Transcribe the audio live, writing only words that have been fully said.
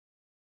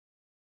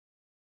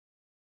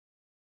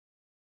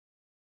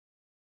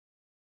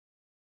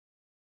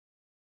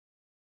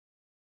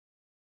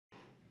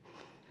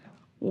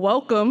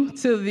Welcome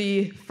to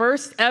the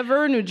first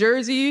ever New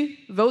Jersey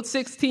Vote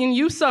 16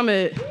 Youth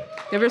Summit.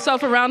 Give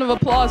yourself a round of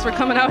applause for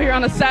coming out here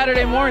on a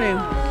Saturday morning.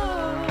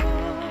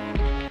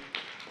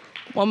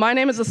 Well, my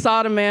name is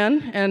Asad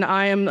Aman, and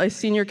I am a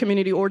senior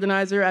community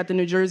organizer at the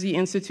New Jersey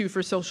Institute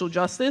for Social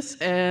Justice,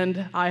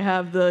 and I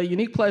have the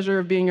unique pleasure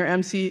of being your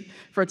MC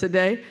for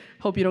today.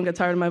 Hope you don't get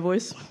tired of my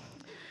voice.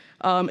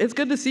 It's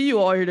good to see you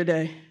all here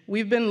today.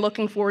 We've been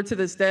looking forward to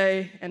this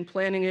day and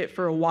planning it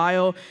for a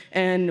while,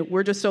 and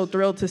we're just so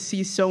thrilled to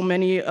see so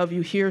many of you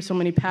here, so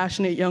many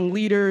passionate young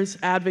leaders,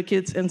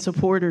 advocates, and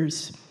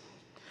supporters.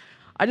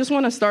 I just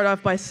want to start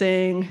off by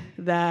saying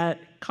that,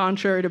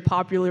 contrary to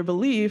popular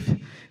belief,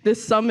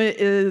 this summit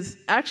is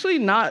actually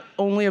not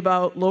only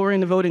about lowering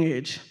the voting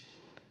age.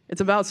 It's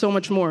about so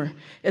much more.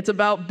 It's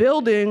about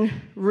building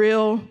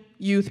real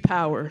youth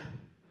power.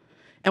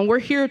 And we're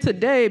here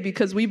today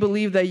because we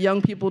believe that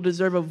young people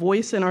deserve a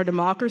voice in our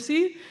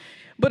democracy,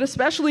 but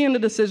especially in the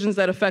decisions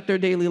that affect their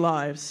daily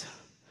lives.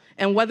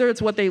 And whether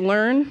it's what they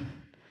learn,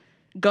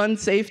 gun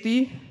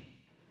safety,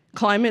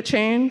 climate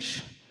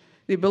change,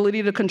 the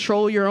ability to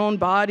control your own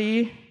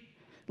body,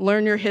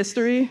 learn your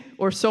history,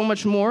 or so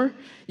much more,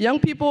 young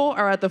people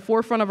are at the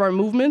forefront of our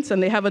movements,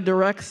 and they have a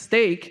direct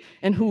stake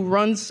in who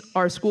runs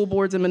our school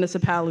boards and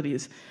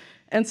municipalities.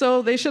 And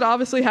so they should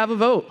obviously have a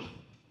vote.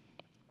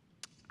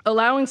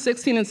 Allowing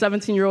 16 and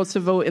 17-year-olds to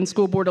vote in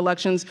school board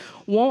elections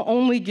won't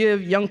only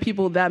give young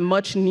people that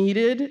much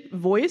needed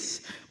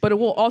voice, but it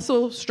will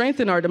also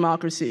strengthen our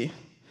democracy.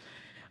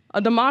 A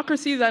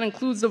democracy that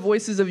includes the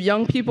voices of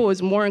young people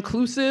is more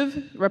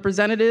inclusive,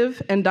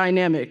 representative, and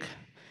dynamic.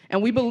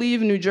 And we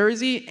believe New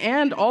Jersey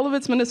and all of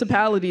its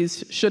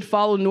municipalities should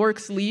follow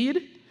Newark's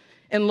lead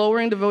in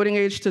lowering the voting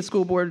age to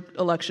school board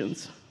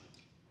elections.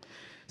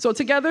 So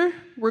together,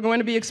 we're going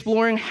to be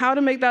exploring how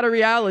to make that a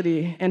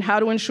reality and how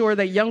to ensure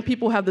that young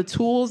people have the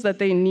tools that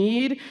they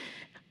need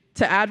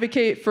to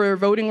advocate for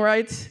voting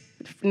rights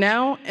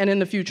now and in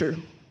the future.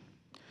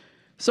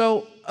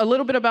 So a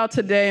little bit about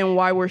today and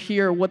why we're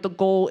here, what the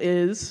goal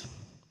is.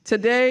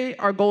 Today,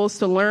 our goal is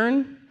to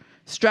learn,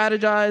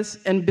 strategize,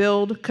 and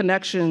build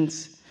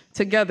connections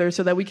together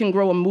so that we can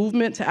grow a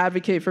movement to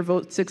advocate for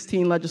Vote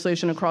 16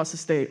 legislation across the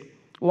state.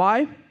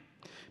 Why?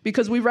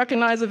 Because we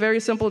recognize a very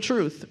simple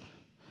truth.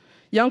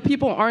 Young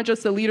people aren't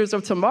just the leaders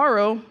of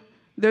tomorrow,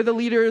 they're the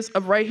leaders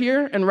of right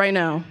here and right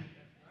now.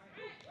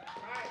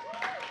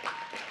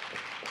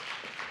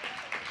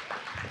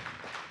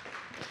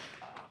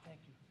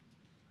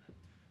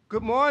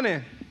 Good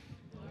morning.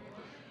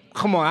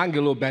 Come on, I can get a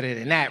little better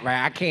than that,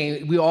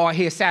 right? We all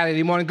here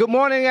Saturday morning. Good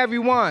morning,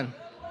 everyone.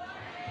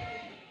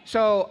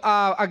 So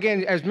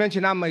again, as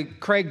mentioned, I'm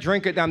Craig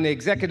Drinkard. I'm the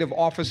executive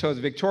officer of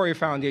the Victoria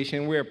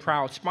Foundation. We're a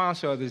proud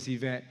sponsor of this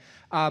event.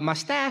 My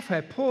staff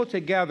had pulled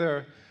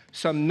together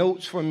some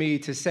notes for me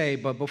to say,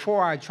 but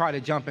before I try to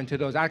jump into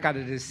those, I got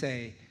to just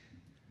say,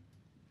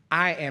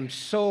 I am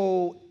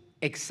so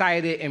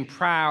excited and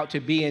proud to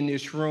be in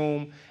this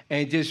room,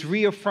 and it just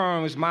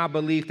reaffirms my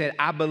belief that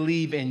I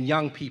believe in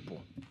young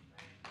people.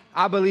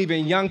 I believe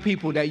in young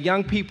people, that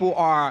young people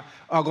are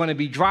going to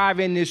be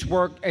driving this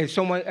work, as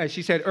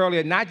she said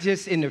earlier, not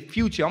just in the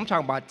future, I'm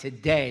talking about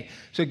today.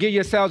 So give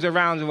yourselves a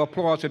round of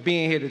applause for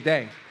being here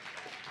today.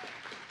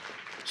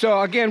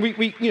 So again,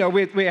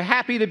 we're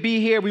happy to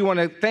be here. We want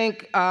to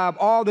thank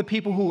all the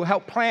people who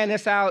helped plan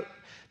this out,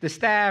 the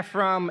staff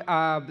from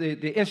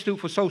the Institute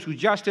for Social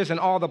Justice and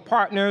all the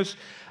partners.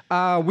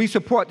 We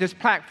support this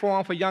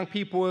platform for young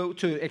people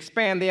to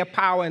expand their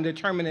power and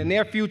determining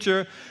their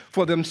future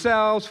for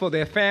themselves, for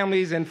their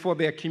families, and for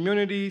their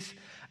communities.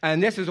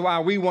 And this is why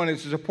we wanted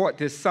to support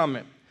this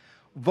summit.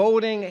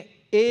 Voting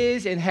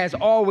is and has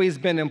always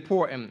been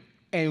important.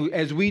 And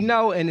as we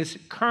know, in this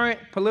current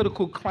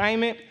political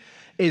climate,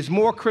 it's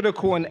more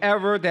critical than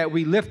ever that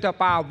we lift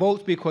up our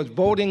votes, because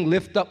voting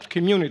lifts up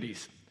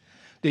communities.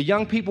 The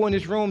young people in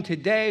this room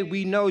today,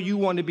 we know you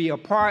want to be a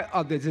part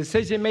of the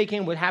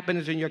decision-making, what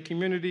happens in your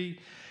community,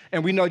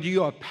 and we know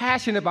you are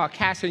passionate about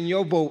casting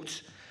your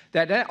votes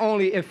that not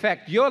only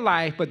affect your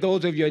life, but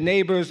those of your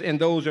neighbors and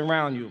those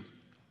around you.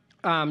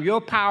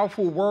 Your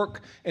powerful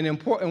work and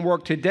important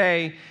work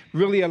today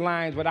really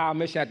aligns with our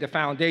mission at the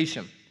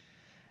Foundation.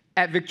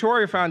 At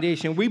Victoria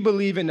Foundation, we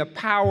believe in the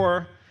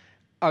power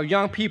of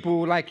young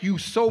people like you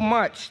so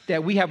much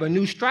that we have a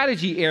new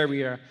strategy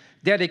area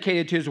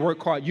dedicated to his work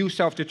called Youth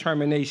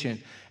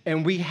Self-Determination.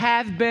 And we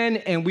have been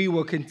and we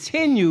will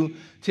continue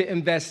to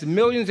invest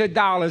millions of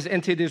dollars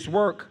into this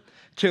work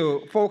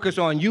to focus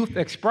on youth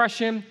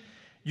expression,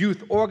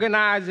 youth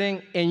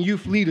organizing, and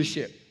youth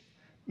leadership.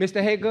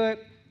 Mr. Haygood,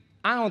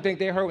 I don't think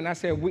they heard when I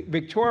said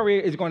Victoria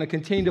is going to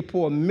continue to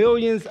pour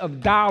millions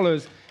of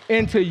dollars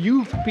into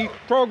youth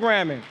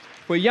programming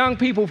for young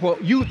people, for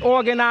youth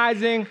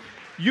organizing,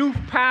 youth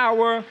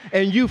power,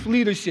 and youth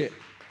leadership.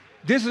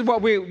 This is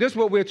what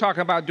we're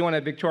talking about doing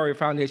at Victoria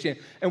Foundation.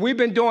 And we've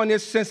been doing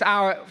this since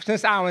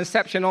our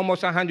inception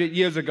almost 100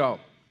 years ago.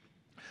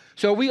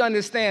 So we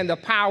understand the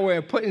power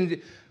of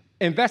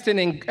investing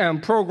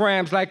in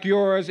programs like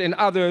yours and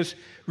others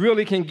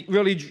can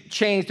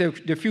change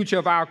the future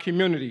of our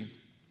community.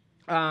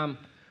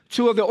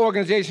 Two of the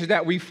organizations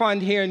that we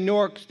fund here in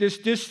Newark, this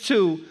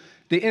too,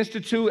 the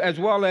Institute, as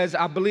well as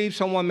I believe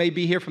someone may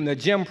be here from the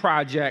GEM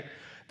Project,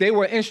 they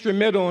were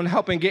instrumental in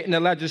helping getting the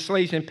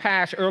legislation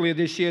passed earlier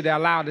this year that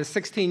allowed the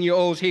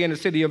 16-year-olds here in the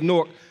city of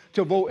Newark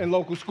to vote in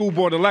local school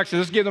board elections.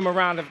 Let's give them a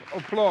round of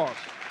applause.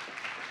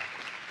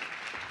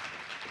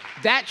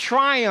 That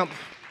triumph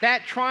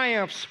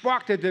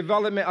sparked the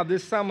development of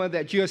this summer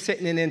that you're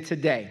sitting in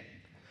today.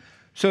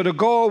 So the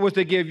goal was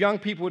to give young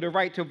people the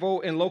right to vote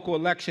in local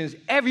elections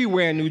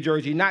everywhere in New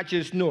Jersey, not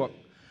just Newark.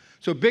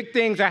 So big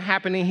things are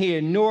happening here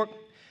in Newark.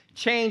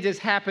 Change is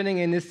happening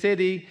in this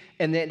city,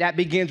 and that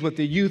begins with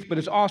the youth, but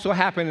it's also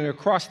happening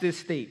across this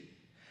state.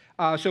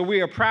 So we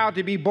are proud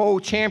to be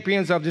bold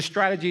champions of this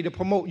strategy to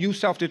promote youth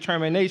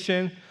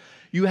self-determination.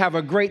 You have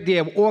a great day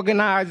of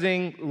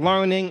organizing,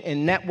 learning,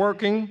 and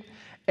networking,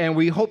 and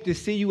we hope to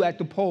see you at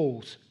the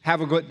polls.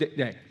 Have a good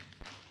day.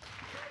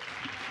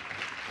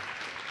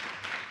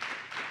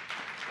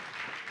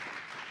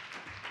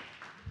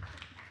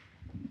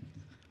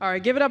 All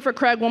right, give it up for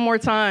Craig one more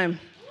time.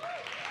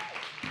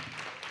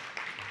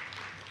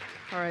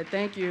 All right,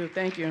 thank you,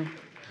 thank you.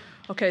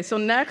 Okay, so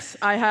next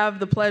I have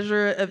the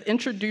pleasure of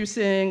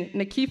introducing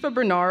Nikifa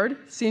Bernard,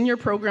 Senior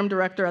Program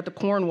Director at the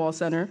Cornwall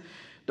Center.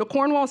 The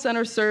Cornwall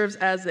Center serves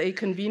as a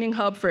convening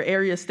hub for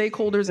area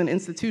stakeholders and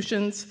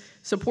institutions,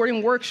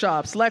 supporting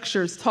workshops,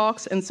 lectures,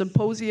 talks, and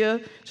symposia,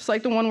 just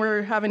like the one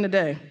we're having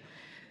today.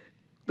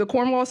 The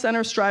Cornwall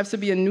Center strives to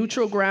be a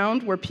neutral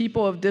ground where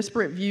people of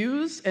disparate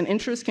views and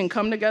interests can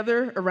come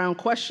together around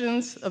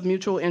questions of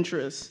mutual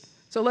interest.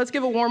 So let's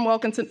give a warm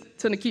welcome to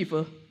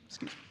Nikifa.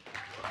 Excuse me.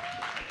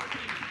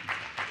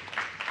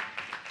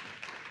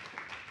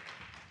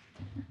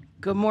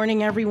 Good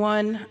morning,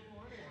 everyone.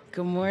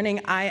 Good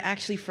morning. I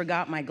actually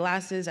forgot my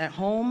glasses at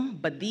home,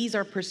 but these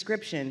are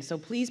prescription, so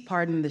please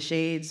pardon the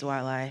shades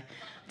while I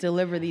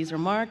deliver these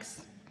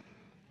remarks.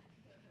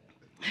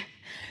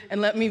 And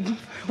let me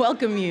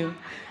welcome you.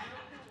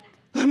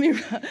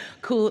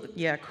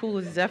 Cool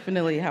is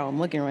definitely how I'm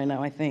looking right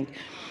now, I think.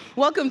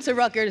 Welcome to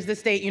Rutgers, the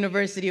State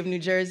University of New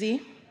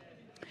Jersey.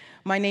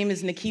 My name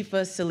is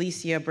Nikifa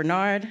Celicia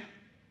Bernard.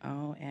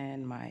 Oh,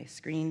 and my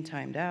screen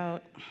timed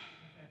out.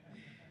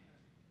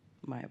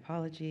 My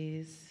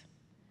apologies.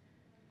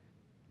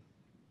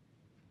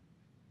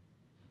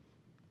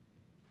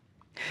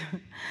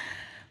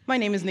 My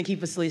name is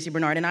Nikifa Celicia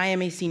Bernard, and I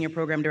am a Senior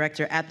Program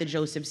Director at the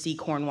Joseph C.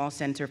 Cornwall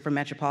Center for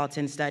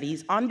Metropolitan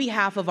Studies. On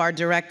behalf of our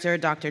director,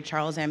 Dr.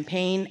 Charles M.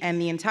 Payne, and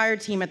the entire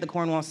team at the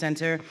Cornwall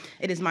Center,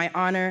 it is my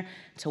honor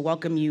to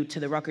welcome you to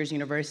the Rutgers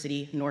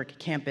University Newark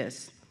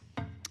campus.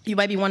 You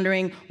might be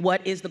wondering,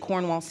 what is the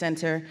Cornwall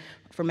Center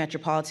for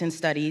Metropolitan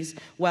Studies?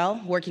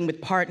 Well, working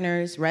with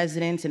partners,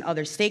 residents, and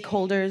other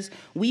stakeholders,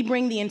 we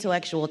bring the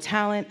intellectual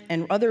talent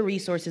and other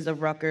resources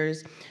of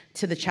Rutgers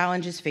to the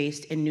challenges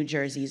faced in New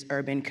Jersey's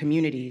urban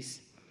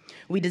communities.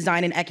 We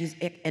design and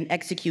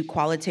execute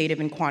qualitative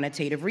and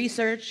quantitative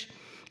research.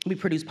 We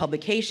produce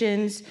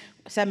publications,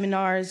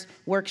 seminars,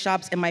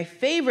 workshops, and my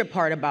favorite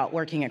part about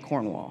working at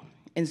Cornwall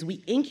is we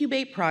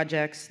incubate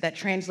projects that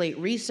translate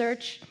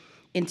research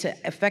into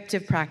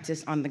effective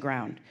practice on the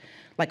ground,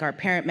 like our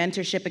Parent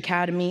Mentorship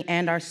Academy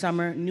and our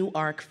summer New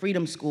Arc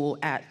Freedom School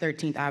at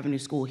 13th Avenue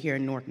School here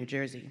in Newark, New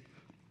Jersey.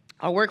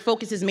 Our work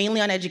focuses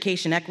mainly on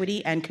education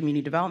equity and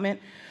community development,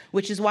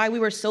 which is why we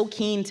were so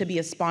keen to be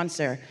a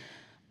sponsor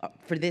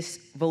for this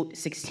Vote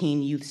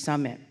 16 Youth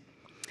Summit.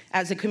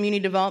 As a community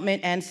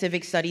development and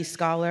civic studies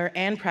scholar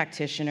and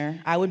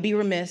practitioner, I would be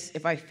remiss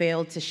if I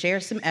failed to share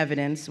some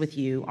evidence with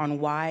you on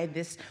why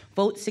this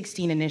Vote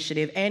 16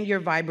 initiative and your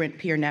vibrant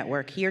peer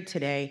network here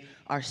today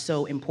are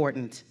so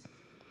important.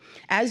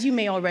 As you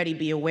may already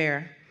be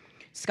aware,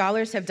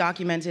 scholars have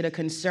documented a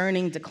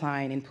concerning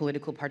decline in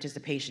political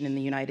participation in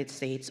the United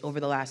States over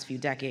the last few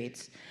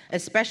decades,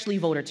 especially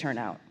voter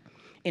turnout.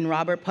 In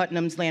Robert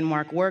Putnam's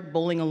landmark work,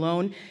 Bowling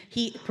Alone,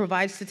 he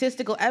provides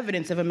statistical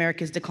evidence of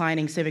America's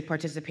declining civic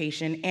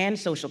participation and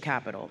social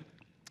capital.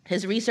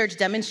 His research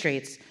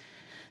demonstrates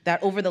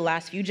that over the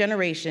last few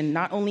generations,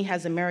 not only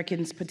has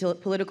Americans'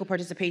 political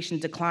participation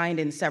declined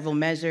in several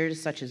measures,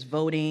 such as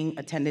voting,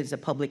 attendance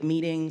at public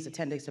meetings,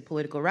 attendance at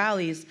political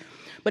rallies,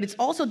 but it's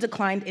also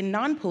declined in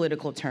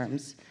non-political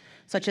terms,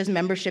 such as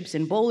memberships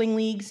in bowling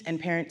leagues and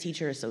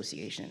parent-teacher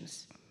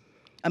associations.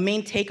 A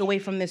main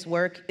takeaway from this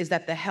work is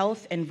that the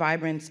health and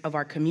vibrance of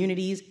our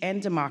communities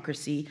and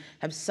democracy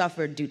have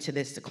suffered due to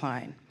this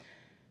decline.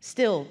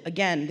 Still,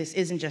 again, this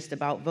isn't just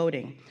about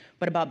voting,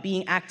 but about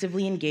being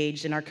actively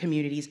engaged in our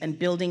communities and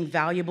building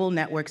valuable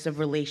networks of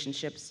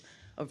relationships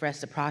of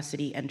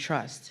reciprocity and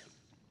trust.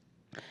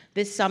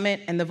 This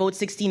summit and the Vote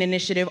 16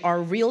 initiative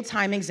are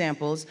real-time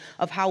examples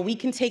of how we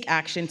can take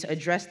action to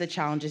address the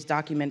challenges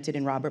documented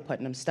in Robert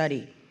Putnam's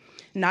study.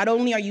 Not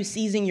only are you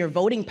seizing your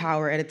voting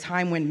power at a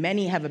time when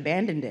many have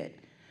abandoned it,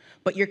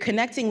 but you're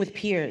connecting with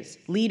peers,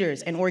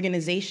 leaders, and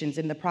organizations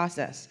in the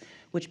process,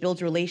 which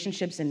builds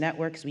relationships and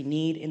networks we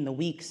need in the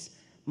weeks,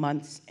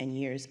 months, and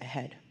years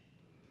ahead.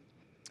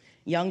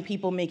 Young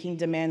people making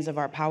demands of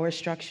our power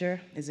structure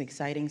is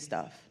exciting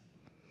stuff.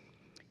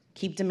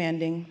 Keep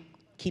demanding,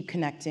 keep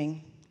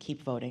connecting,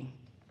 keep voting.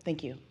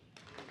 Thank you.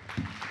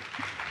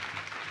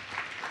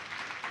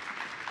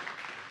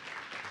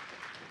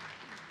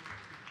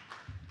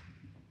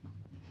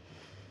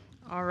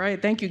 All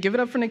right, thank you. Give it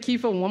up for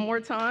Nikifa one more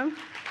time.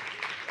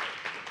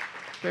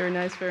 Very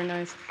nice, very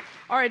nice.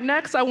 All right,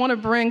 next I want to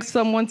bring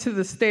someone to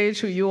the stage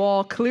who you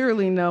all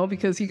clearly know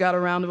because he got a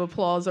round of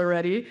applause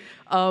already.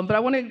 But I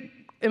want to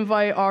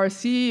invite our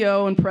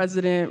CEO and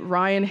President,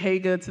 Ryan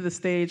Haga, to the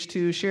stage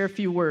to share a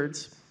few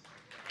words.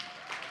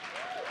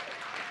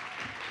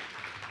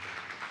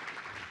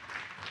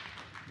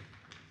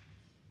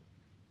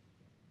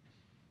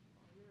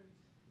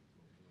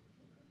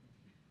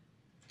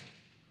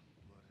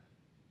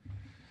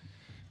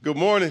 Good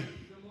morning.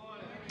 Good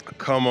morning.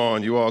 Come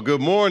on, you all.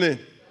 Good morning.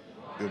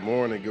 Good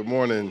morning. Good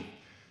morning.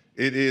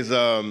 It is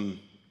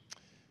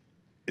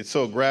it's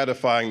so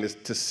gratifying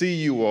to see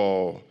you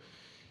all,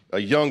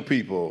 young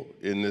people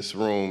in this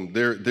room.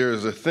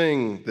 There's a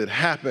thing that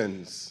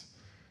happens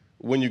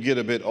when you get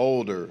a bit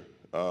older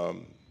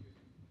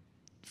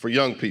for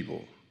young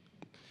people.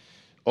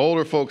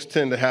 Older folks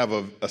tend to have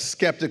a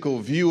skeptical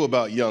view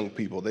about young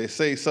people. They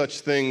say such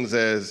things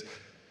as,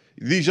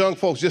 these young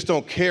folks just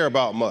don't care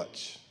about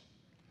much.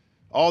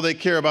 All they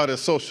care about is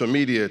social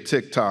media,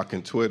 TikTok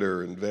and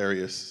Twitter and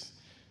various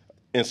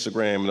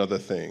Instagram and other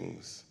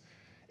things.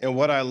 And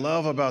what I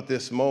love about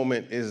this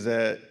moment is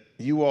that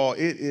you all,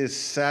 it is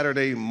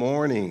Saturday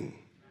morning.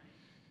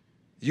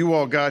 You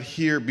all got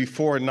here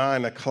before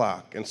 9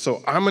 o'clock. And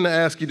so I'm gonna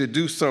ask you to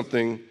do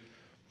something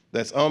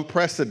that's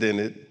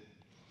unprecedented,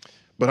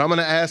 but I'm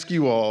gonna ask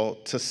you all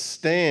to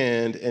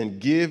stand and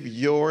give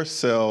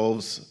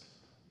yourselves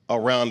a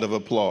round of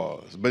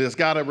applause. But it's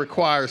gotta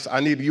require, I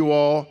need you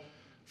all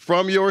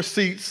from your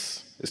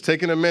seats. It's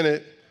taking a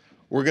minute.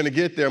 We're gonna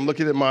get there. I'm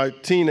looking at my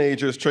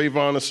teenagers,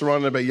 Trayvon and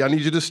Sarana. I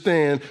need you to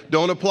stand.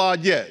 Don't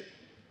applaud yet,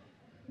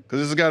 because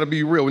this has gotta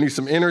be real. We need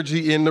some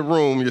energy in the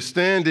room. You're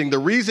standing. The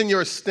reason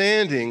you're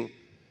standing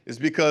is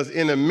because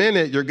in a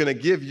minute, you're gonna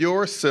give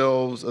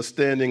yourselves a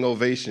standing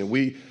ovation.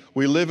 We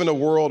live in a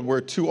world where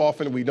too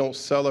often we don't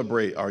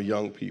celebrate our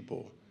young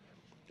people.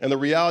 And the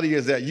reality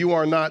is that you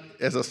are not,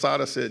 as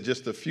Asada said,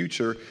 just the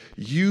future.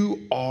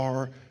 You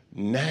are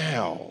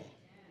now.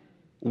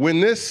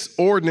 When this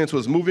ordinance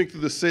was moving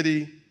through the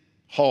city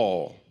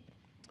hall,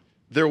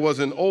 there was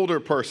an older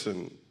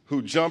person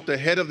who jumped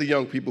ahead of the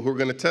young people who were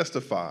going to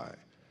testify.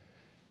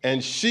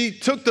 And she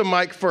took the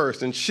mic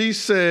first, and she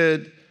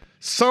said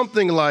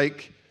something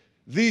like,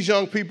 these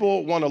young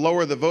people want to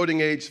lower the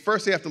voting age.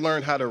 First, they have to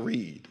learn how to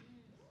read.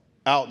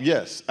 Out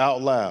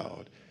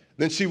loud.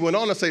 Then she went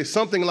on to say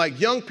something like,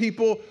 young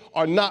people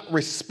are not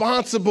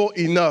responsible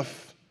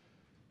enough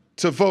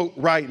to vote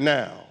right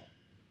now.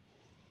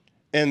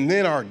 And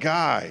then our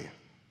guy,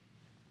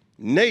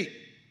 Nate,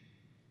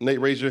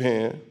 raise your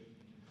hand.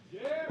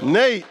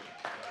 Yeah.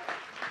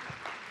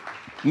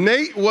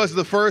 Nate was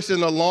the first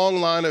in a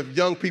long line of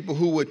young people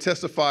who would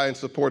testify in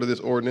support of this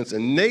ordinance.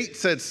 And Nate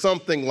said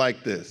something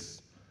like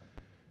this.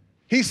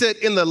 He said,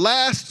 in the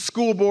last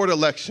school board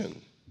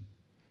election,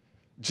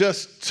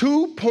 just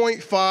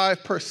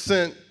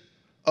 2.5%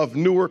 of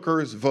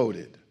Newarkers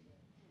voted.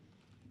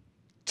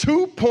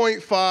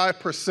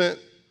 2.5%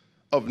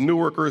 of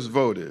Newarkers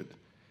voted.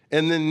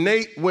 And then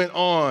Nate went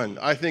on,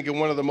 I think in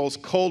one of the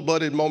most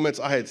cold-blooded moments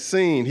I had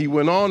seen, he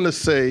went on to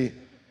say,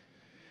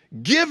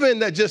 given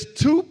that just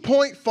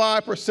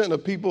 2.5%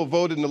 of people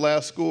voted in the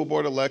last school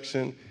board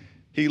election,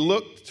 he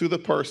looked to the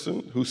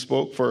person who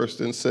spoke first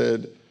and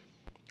said,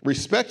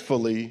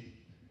 respectfully,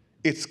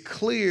 it's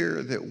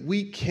clear that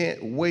we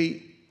can't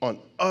wait on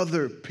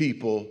other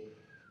people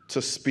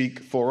to speak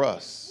for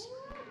us.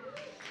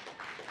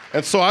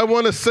 And so I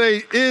want to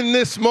say in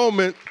this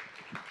moment,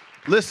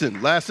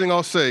 listen, last thing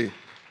I'll say,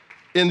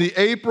 in the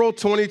April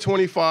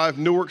 2025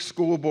 Newark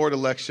School Board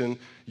election,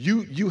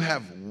 you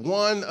have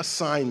one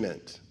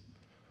assignment,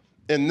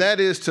 and that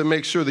is to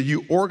make sure that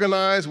you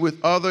organize with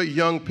other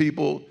young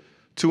people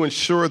to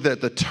ensure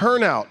that the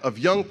turnout of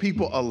young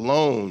people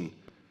alone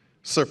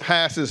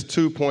surpasses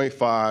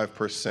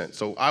 2.5%.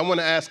 So I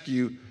want to ask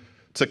you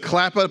to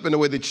clap up in a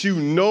way that you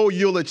know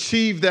you'll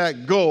achieve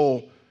that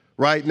goal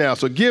right now.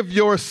 So give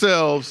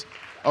yourselves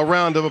a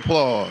round of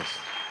applause.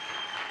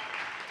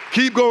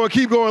 Keep going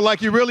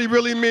like you really,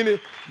 really mean it.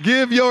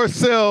 Give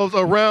yourselves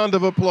a round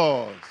of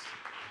applause.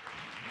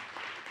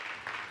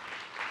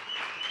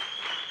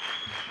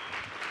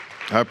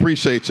 I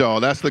appreciate y'all.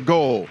 That's the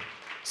goal,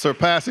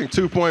 surpassing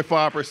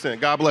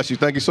 2.5%. God bless you.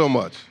 Thank you so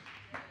much.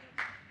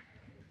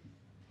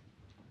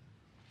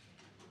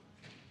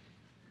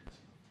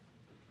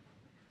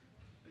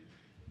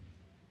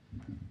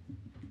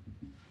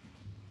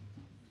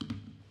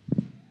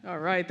 All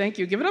right, thank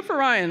you. Give it up for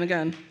Ryan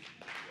again.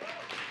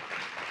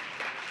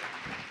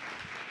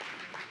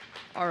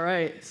 All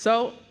right,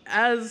 so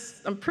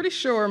as I'm pretty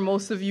sure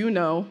most of you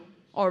know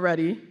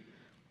already,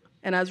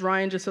 and as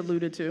Ryan just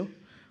alluded to,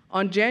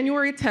 on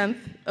January 10th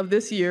of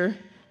this year,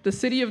 the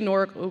city of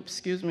Newark,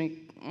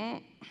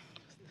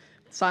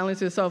 silence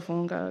your cell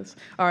phone, guys.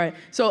 All right,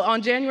 so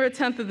on January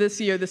 10th of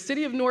this year, the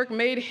city of Newark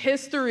made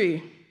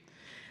history.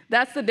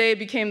 That's the day it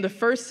became the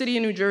first city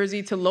in New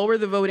Jersey to lower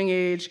the voting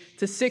age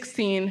to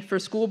 16 for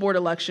school board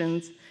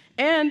elections,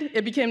 and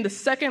it became the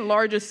second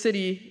largest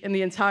city in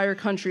the entire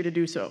country to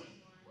do so.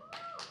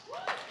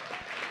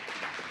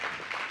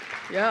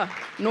 Yeah,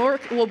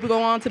 Newark will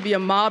go on to be a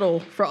model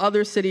for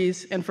other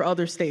cities and for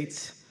other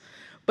states.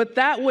 But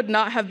that would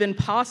not have been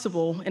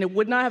possible, and it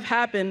would not have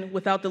happened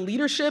without the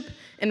leadership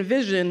and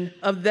vision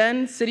of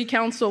then City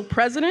Council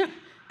President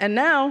and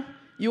now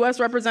U.S.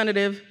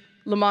 Representative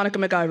LaMonica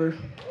McIver.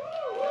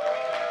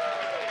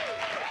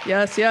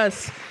 Yes,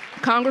 yes.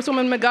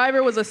 Congresswoman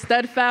McIver was a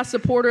steadfast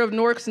supporter of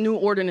Newark's new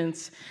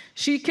ordinance.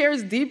 She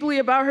cares deeply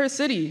about her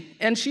city,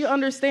 and she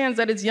understands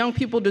that its young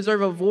people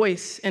deserve a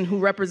voice in who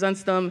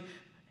represents them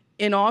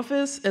in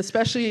office,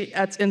 especially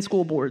in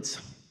school boards.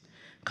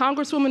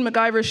 Congresswoman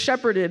McIver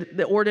shepherded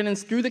the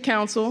ordinance through the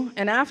council,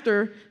 and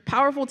after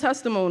powerful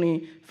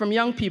testimony from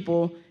young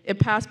people, it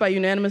passed by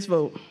unanimous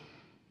vote.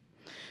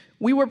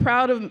 We were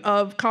proud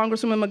of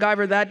Congresswoman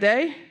McIver that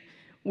day.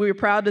 We were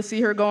proud to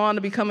see her go on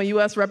to become a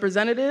U.S.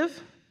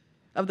 representative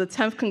of the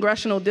 10th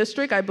Congressional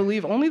District, I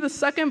believe only the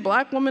second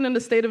Black woman in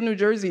the state of New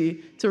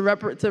Jersey to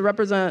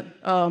represent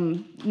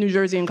New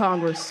Jersey in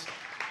Congress.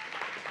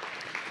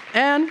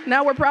 And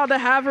now we're proud to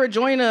have her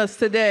join us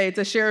today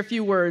to share a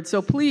few words.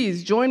 So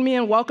please join me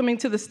in welcoming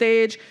to the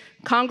stage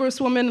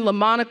Congresswoman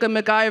LaMonica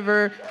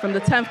McIver from the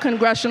 10th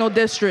Congressional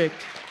District.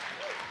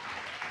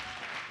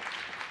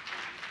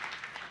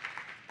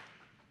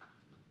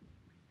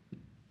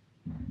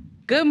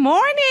 Good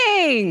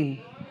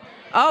morning.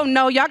 Oh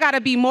no, y'all gotta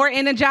be more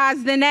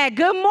energized than that.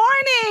 Good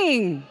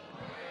morning.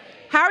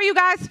 How are you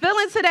guys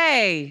feeling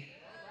today?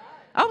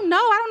 Oh no,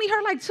 I only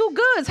heard like 2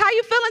 goods. How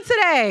you feeling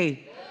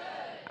today?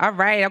 All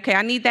right, okay,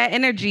 I need that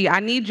energy. I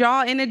need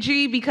y'all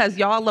energy because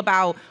y'all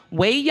about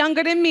way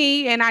younger than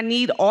me, and I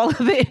need all of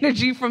the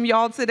energy from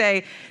y'all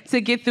today to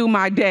get through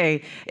my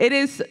day. It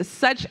is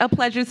such a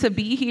pleasure to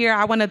be here.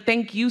 I want to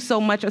thank you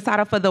so much,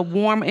 Asada, for the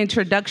warm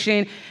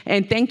introduction,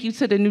 and thank you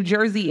to the New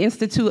Jersey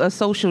Institute of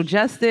Social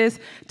Justice,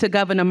 to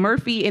Governor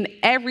Murphy, and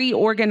every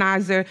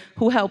organizer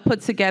who helped put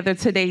together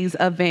today's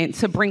event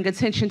to bring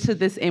attention to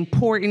this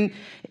important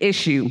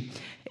issue.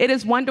 It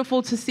is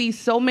wonderful to see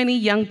so many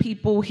young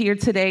people here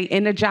today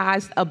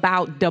energized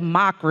about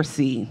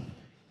democracy.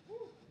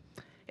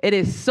 It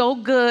is so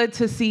good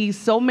to see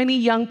so many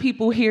young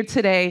people here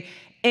today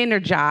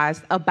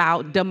energized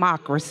about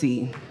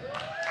democracy.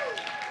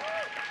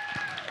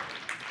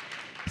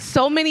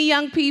 So many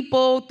young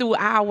people through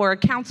our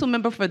council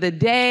member for the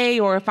day,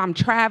 or if I'm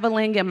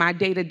traveling in my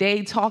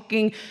day-to-day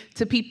talking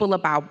to people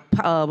about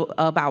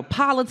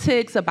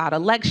politics, about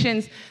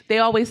elections, they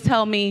always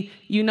tell me,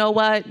 you know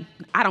what,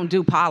 I don't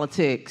do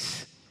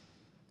politics.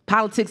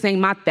 Politics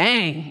ain't my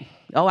thing.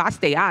 Oh, I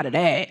stay out of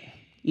that.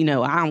 You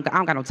know, I don't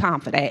got no time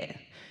for that.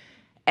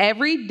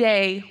 Every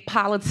day,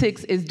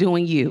 politics is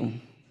doing you.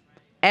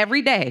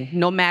 Every day,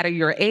 no matter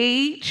your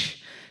age,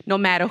 no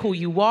matter who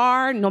you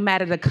are, no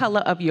matter the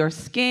color of your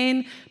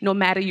skin, no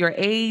matter your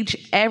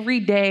age, every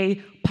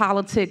day,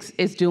 politics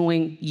is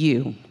doing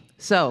you.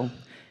 So,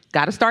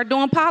 gotta start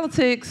doing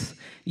politics.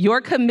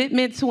 Your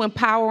commitment to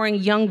empowering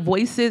young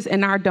voices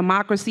in our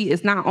democracy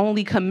is not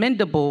only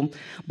commendable,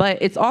 but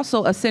it's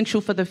also essential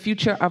for the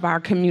future of our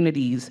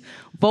communities.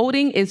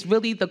 Voting is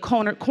really the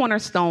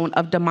cornerstone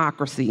of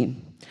democracy.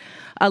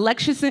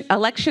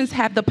 Elections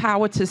have the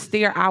power to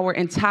steer our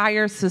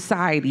entire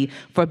society,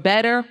 for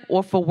better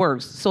or for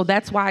worse. So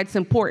that's why it's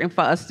important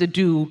for us to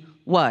do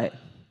what?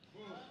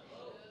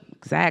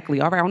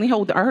 Exactly. All right, I only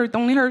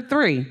heard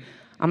 3.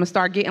 I'm gonna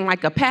start getting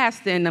like a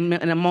pastor in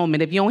a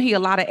moment. If you don't hear a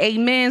lot of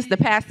amens, the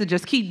pastor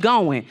just keep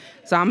going.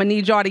 So I'm gonna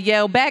need y'all to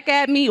yell back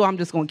at me, or I'm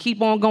just gonna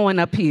keep on going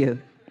up here.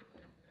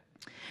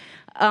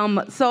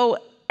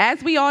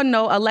 As we all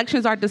know,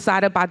 elections are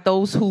decided by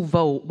those who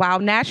vote. While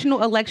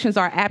national elections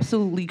are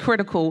absolutely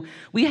critical,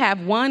 we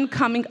have one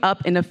coming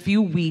up in a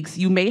few weeks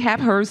you may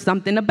have heard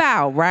something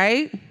about,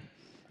 right?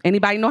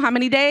 Anybody know how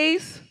many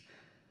days?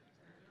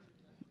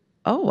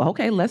 Oh,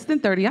 okay, less than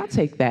 30. I'll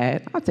take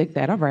that.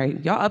 All right,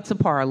 y'all up to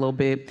par a little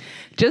bit.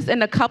 Just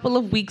in a couple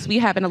of weeks, we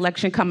have an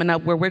election coming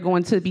up where we're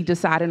going to be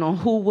deciding on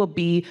who will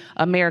be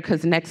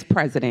America's next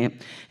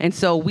president. And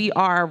so we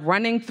are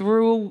running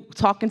through,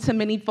 talking to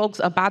many folks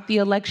about the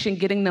election,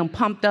 getting them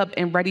pumped up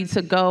and ready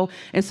to go.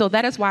 And so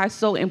that is why it's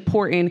so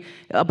important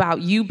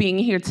about you being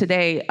here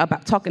today,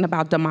 about talking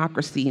about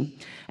democracy.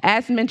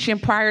 As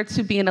mentioned, prior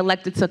to being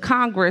elected to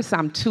Congress,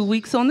 I'm 2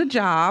 weeks on the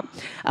job.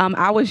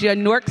 I was your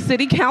Newark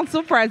City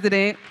Council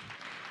president,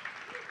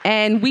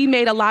 and we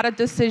made a lot of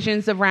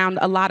decisions around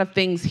a lot of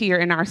things here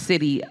in our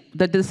city.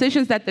 The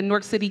decisions that the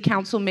Newark City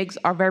Council makes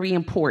are very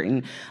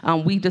important.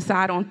 We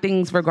decide on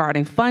things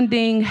regarding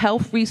funding,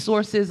 health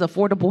resources,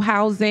 affordable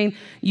housing,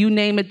 you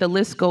name it, the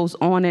list goes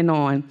on and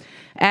on.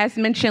 As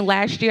mentioned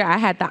last year, I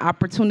had the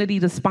opportunity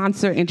to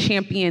sponsor and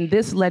champion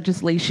this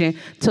legislation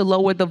to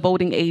lower the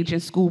voting age in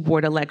school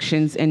board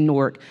elections in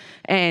Newark.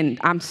 And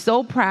I'm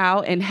so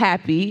proud and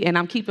happy, and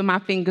I'm keeping my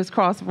fingers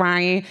crossed,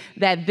 Ryan,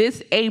 that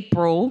this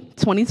April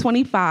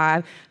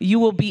 2025, you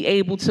will be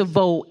able to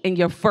vote in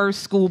your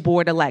first school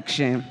board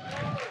election.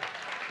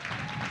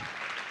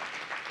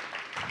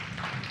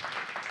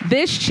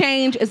 This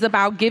change is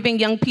about giving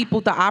young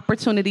people the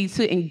opportunity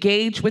to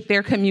engage with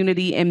their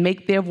community and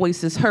make their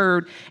voices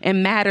heard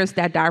in matters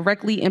that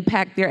directly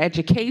impact their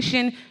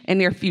education and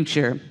their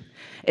future.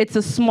 It's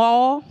a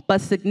small but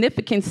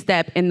significant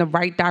step in the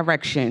right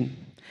direction.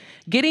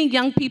 Getting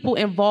young people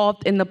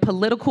involved in the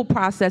political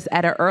process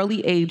at an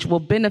early age will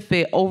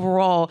benefit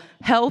overall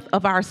health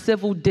of our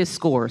civil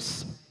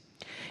discourse.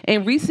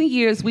 In recent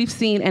years, we've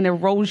seen an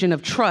erosion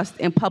of trust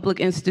in public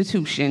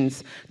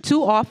institutions.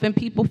 Too often,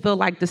 people feel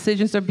like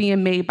decisions are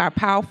being made by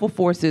powerful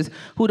forces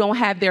who don't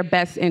have their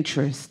best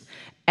interests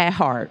at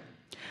heart.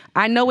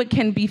 I know it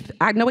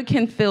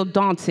can feel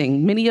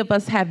daunting. Many of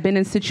us have been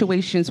in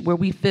situations where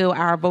we feel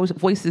our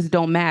voices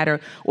don't matter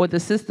or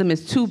the system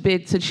is too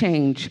big to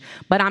change.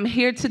 But I'm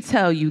here to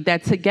tell you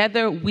that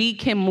together we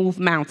can move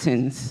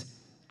mountains.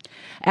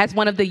 As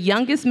one of the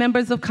youngest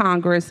members of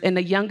Congress and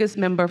the youngest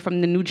member from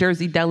the New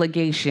Jersey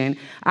delegation,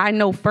 I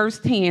know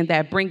firsthand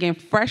that bringing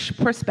fresh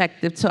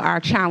perspective to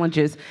our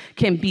challenges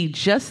can be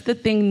just the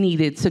thing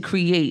needed to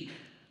create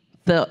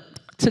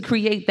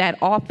that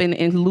often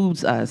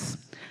eludes us.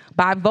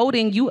 By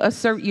voting, you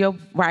assert your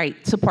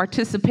right to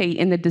participate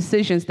in the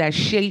decisions that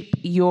shape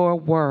your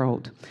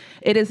world.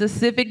 It is a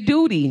civic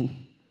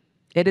duty.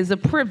 It is a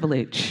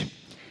privilege.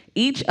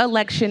 Each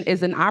election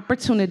is an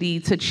opportunity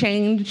to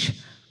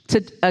change,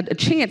 a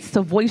chance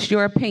to voice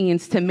your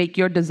opinions, to make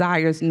your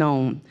desires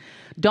known.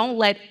 Don't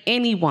let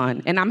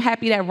anyone, and I'm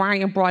happy that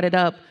Ryan brought it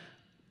up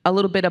a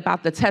little bit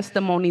about the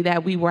testimony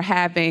that we were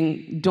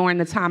having during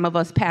the time of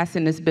us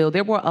passing this bill.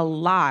 There were a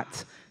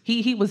lot.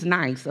 He was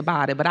nice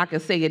about it, but I can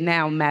say it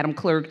now, Madam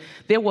Clerk.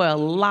 There were a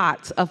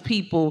lot of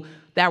people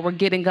that were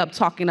getting up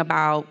talking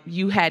about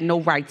you had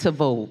no right to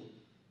vote.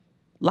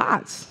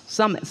 Lots.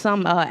 Some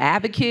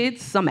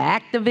advocates, some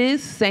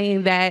activists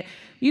saying that,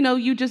 you know,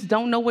 you just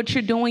don't know what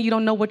you're doing, you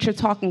don't know what you're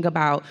talking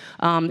about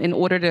in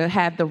order to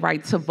have the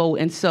right to vote.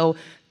 And so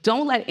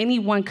don't let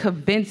anyone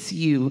convince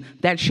you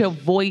that your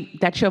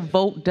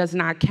vote does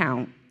not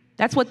count.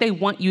 That's what they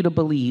want you to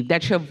believe,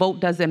 that your vote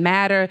doesn't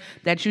matter,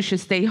 that you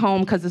should stay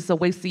home because it's a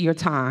waste of your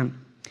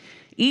time.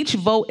 Each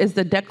vote is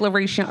the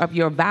declaration of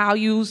your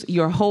values,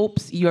 your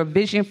hopes, your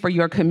vision for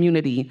your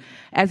community.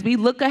 As we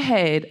look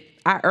ahead,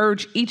 I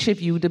urge each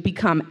of you to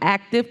become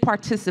active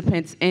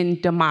participants in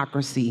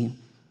democracy.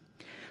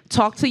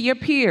 Talk to your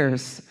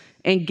peers,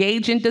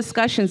 engage in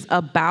discussions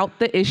about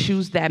the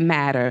issues that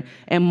matter,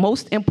 and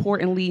most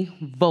importantly,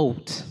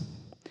 vote.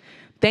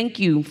 Thank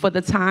you for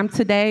the time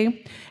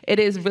today. It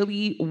is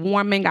really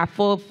warming. I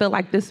feel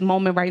like this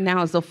moment right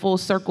now is a full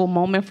circle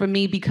moment for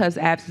me because,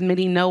 as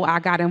many know,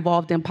 I got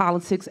involved in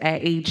politics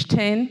at age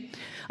 10.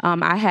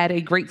 I had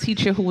a great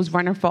teacher who was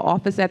running for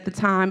office at the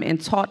time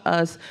and taught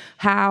us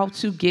how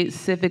to get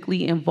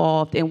civically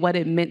involved and what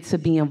it meant to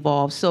be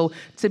involved. So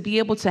to be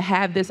able to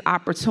have this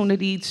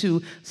opportunity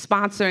to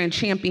sponsor and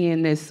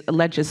champion this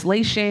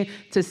legislation,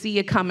 to see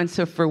it come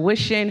into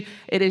fruition,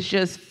 it is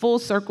just full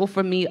circle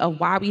for me of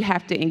why we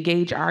have to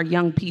engage our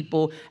young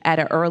people at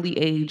an early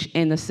age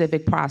in the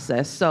civic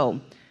process.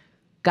 So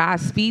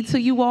Godspeed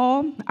to you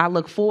all. I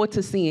look forward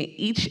to seeing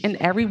each and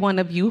every one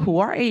of you who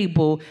are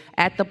able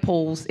at the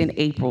polls in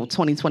April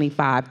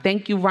 2025.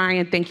 Thank you,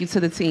 Ryan. Thank you to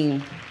the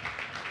team.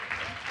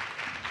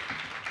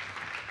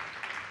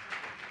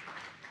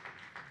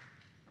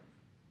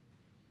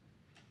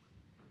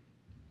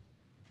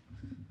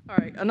 All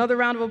right, another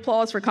round of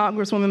applause for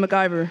Congresswoman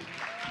McIver.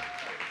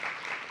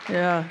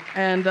 Yeah,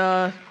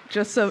 and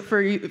just so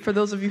for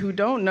those of you who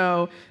don't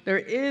know, there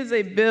is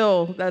a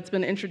bill that's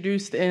been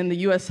introduced in the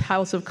U.S.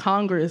 House of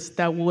Congress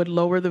that would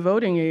lower the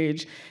voting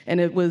age, and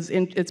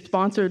it's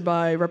sponsored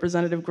by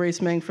Representative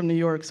Grace Meng from New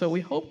York. So we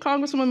hope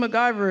Congresswoman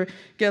McIver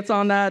gets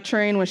on that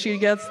train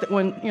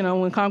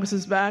when Congress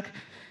is back.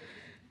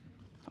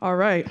 All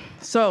right,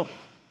 so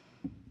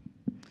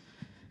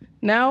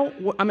now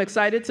I'm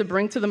excited to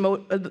bring to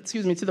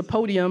the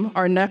podium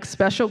our next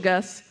special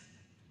guest,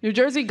 New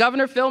Jersey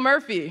Governor Phil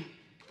Murphy.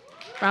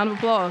 Round of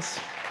applause.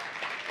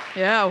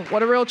 Yeah,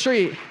 what a real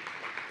treat.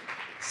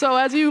 So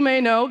as you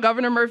may know,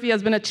 Governor Murphy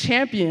has been a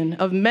champion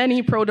of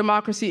many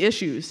pro-democracy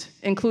issues,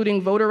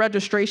 including voter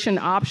registration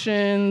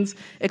options,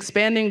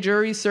 expanding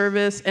jury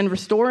service, and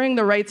restoring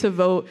the right to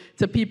vote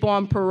to people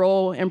on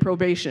parole and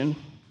probation.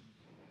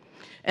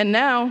 And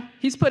now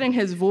he's putting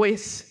his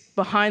voice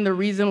behind the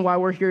reason why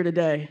we're here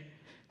today,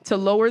 to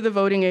lower the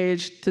voting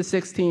age to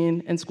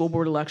 16 in school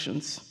board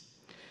elections.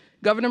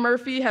 Governor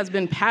Murphy has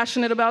been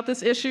passionate about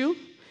this issue.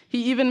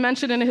 He even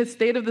mentioned in his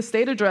State of the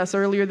State address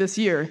earlier this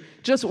year,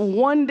 just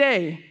one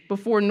day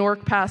before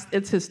Newark passed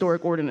its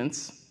historic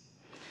ordinance.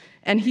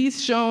 And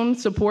he's shown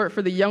support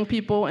for the young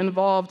people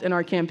involved in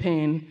our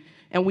campaign.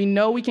 And we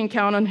know we can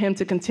count on him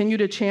to continue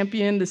to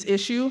champion this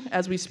issue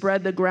as we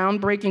spread the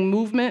groundbreaking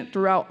movement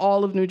throughout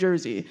all of New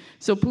Jersey.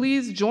 So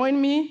please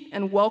join me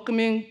in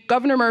welcoming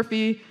Governor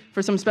Murphy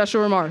for some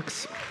special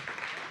remarks.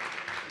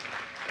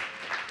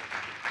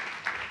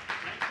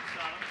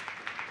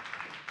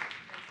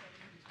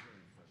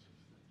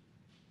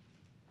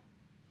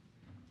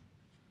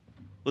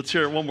 Let's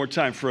hear it one more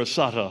time for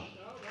Assata.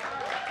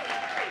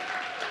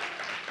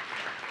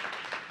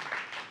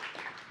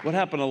 What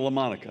happened to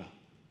LaMonica?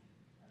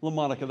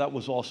 LaMonica, that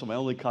was awesome. I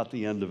only caught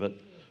the end of it.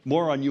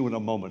 More on you in a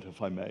moment,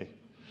 if I may.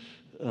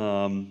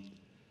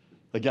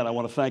 Again, I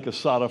want to thank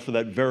Assata for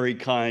that very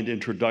kind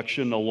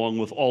introduction, along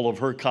with all of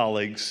her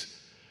colleagues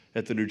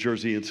at the New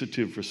Jersey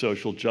Institute for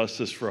Social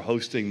Justice for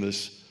hosting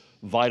this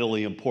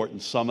vitally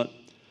important summit.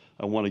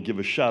 I want to give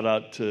a shout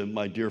out to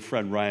my dear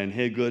friend Ryan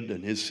Haygood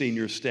and his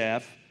senior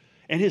staff,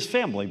 and his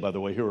family, by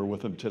the way, who are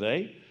with him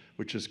today,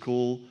 which is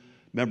cool,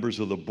 members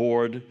of the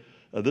board.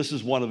 This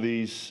is one of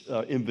these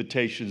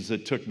invitations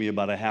that took me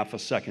about a half a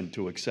second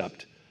to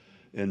accept,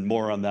 and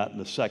more on that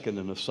in a second,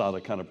 and Assata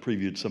kind of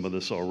previewed some of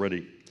this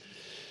already.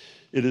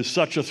 It is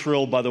such a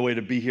thrill, by the way,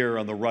 to be here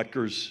on the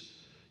Rutgers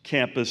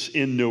campus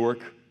in Newark,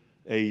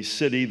 a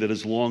city that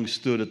has long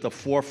stood at the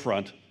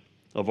forefront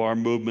of our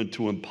movement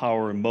to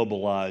empower and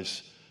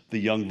mobilize the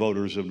young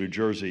voters of New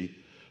Jersey,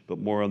 but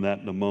more on that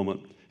in a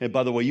moment. And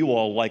by the way, you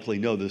all likely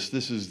know this.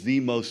 This is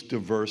the most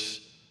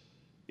diverse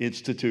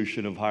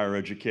institution of higher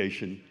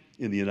education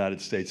in the United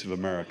States of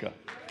America,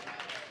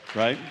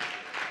 right?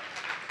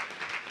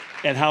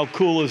 And how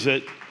cool is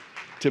it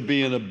to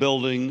be in a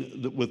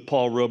building with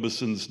Paul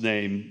Robeson's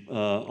name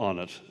on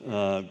it?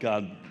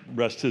 God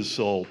rest his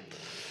soul.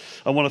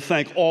 I want to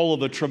thank all of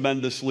the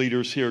tremendous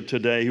leaders here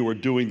today who are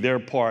doing their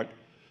part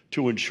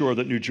to ensure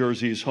that New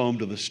Jersey is home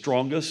to the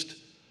strongest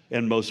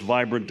and most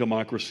vibrant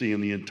democracy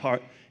in the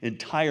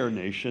entire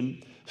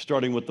nation,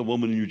 starting with the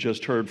woman you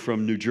just heard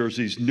from, New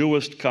Jersey's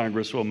newest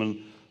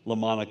Congresswoman,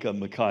 LaMonica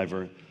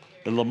McIver.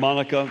 And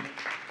LaMonica,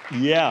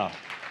 yeah,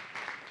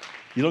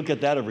 you don't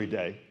get that every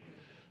day.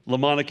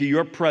 LaMonica,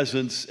 your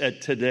presence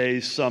at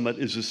today's summit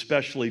is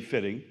especially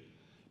fitting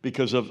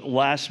because of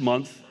last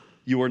month,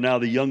 you are now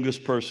the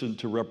youngest person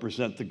to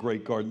represent the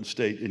great Garden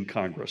State in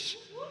Congress.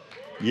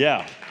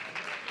 Yeah.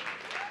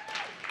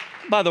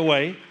 By the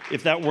way,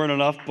 if that weren't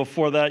enough,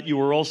 before that, you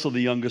were also the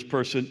youngest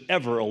person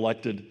ever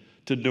elected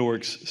to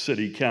Newark's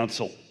City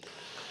Council.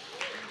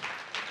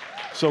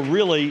 So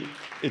really,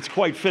 it's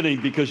quite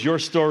fitting because your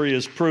story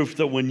is proof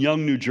that when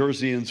young New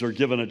Jerseyans are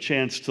given a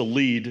chance to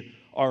lead,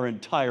 our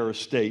entire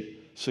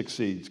state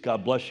succeeds.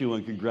 God bless you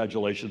and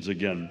congratulations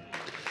again.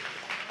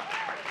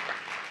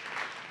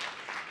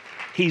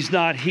 He's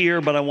not here,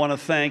 but I want to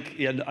thank,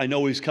 and I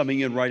know he's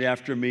coming in right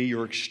after me,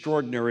 your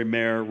extraordinary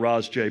mayor,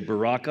 Ras J.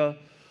 Baraka,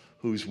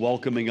 who's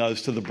welcoming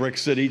us to the Brick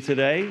City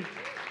today.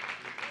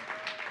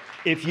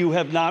 If you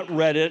have not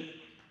read it,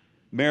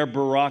 Mayor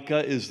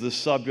Baraka is the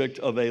subject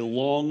of a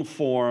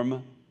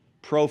long-form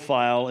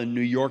profile in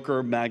New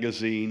Yorker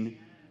magazine,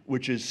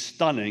 which is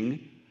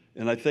stunning.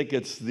 And I think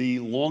it's the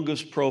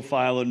longest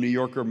profile in New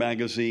Yorker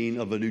magazine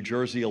of a New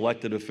Jersey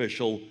elected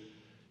official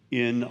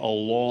in a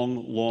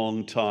long,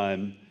 long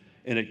time.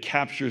 And it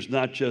captures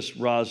not just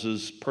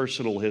Raz's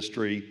personal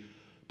history,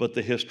 but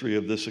the history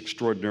of this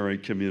extraordinary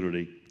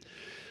community.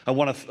 I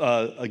want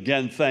to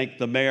again thank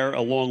the mayor,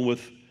 along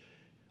with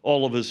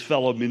all of his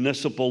fellow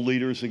municipal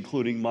leaders,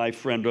 including my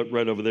friend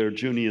right over there,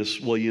 Junius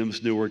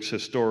Williams, Newark's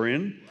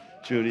historian.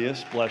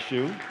 Junius, bless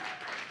you.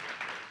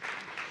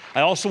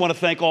 I also want to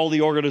thank all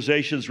the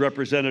organizations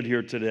represented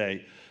here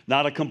today.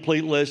 Not a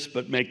complete list,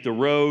 but Make the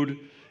Road,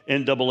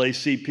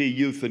 NAACP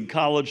Youth and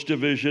College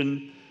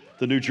Division,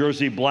 the New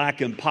Jersey Black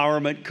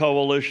Empowerment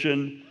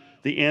Coalition,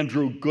 the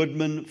Andrew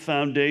Goodman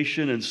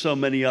Foundation, and so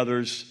many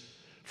others,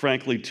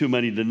 frankly, too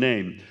many to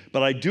name.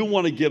 But I do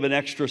want to give an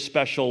extra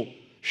special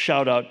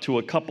shout out to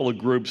a couple of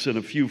groups and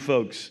a few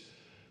folks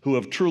who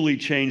have truly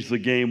changed the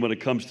game when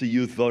it comes to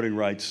youth voting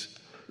rights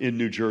in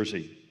New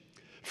Jersey.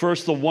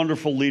 First, the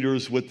wonderful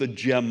leaders with the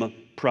GEM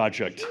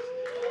Project.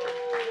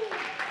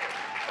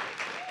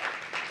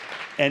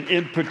 And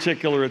in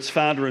particular, its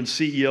founder and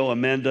CEO,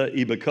 Amanda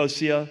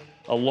Ibekosia,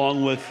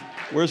 along with,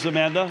 where's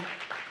Amanda?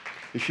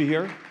 Is she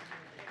here?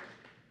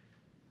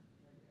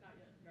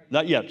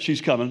 Not yet,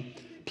 she's coming.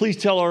 Please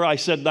tell her I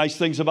said nice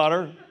things about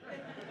her.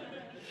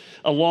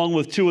 Along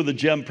with two of the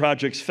GEM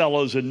Project's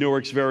fellows and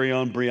Newark's very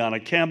own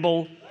Brianna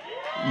Campbell.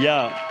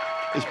 Yeah,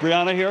 is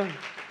Brianna here?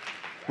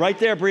 Right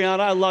there, Brianna,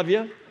 I love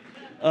you.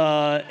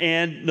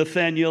 And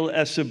Nathaniel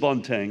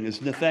Esibonteng.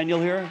 Is Nathaniel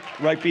here?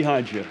 Right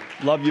behind you.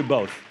 Love you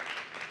both.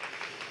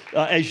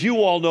 As you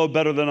all know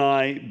better than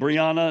I,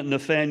 Brianna,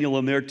 Nathaniel,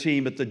 and their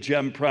team at the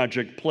GEM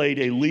Project played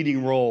a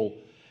leading role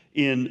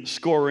in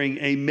scoring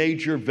a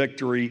major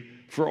victory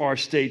for our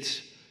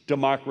state's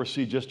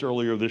democracy just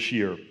earlier this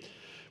year,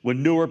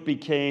 when Newark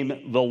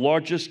became the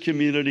largest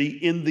community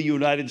in the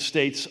United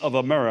States of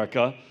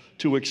America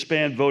to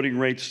expand voting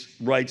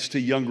rights to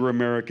younger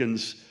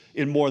Americans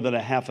in more than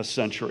a half a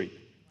century.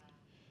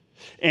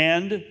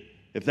 And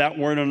if that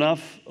weren't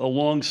enough,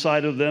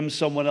 alongside of them,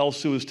 someone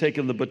else who has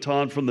taken the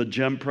baton from the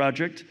GEM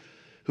Project,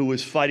 who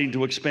is fighting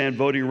to expand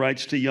voting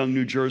rights to young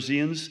New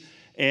Jerseyans,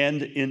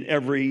 and in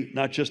every,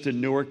 not just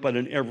in Newark, but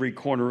in every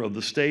corner of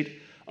the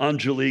state,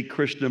 Anjali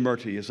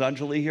Krishnamurti. Is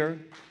Anjali here?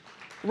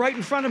 Right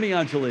in front of me,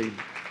 Anjali.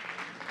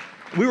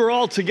 We were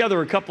all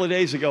together a couple of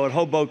days ago at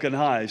Hoboken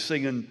High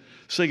singing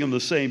the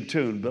same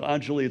tune. But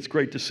Anjali, it's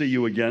great to see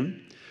you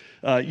again.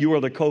 You are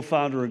the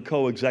co-founder and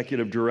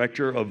co-executive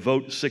director of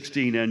Vote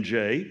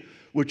 16NJ,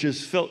 which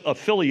is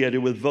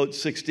affiliated with Vote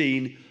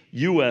 16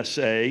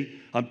 USA.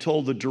 I'm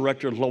told the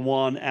director,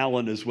 Lawan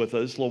Allen, is with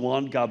us.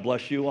 Lawan, God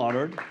bless you,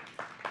 honored.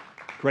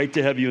 Great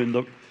to have you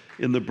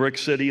in the Brick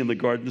City, in the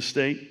Garden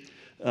State,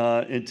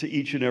 and to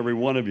each and every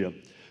one of you.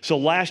 So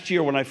last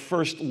year when I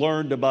first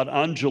learned about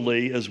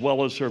Anjali, as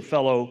well as her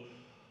fellow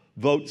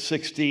Vote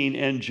 16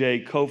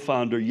 NJ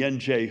co-founder,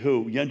 Yenjae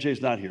Hu.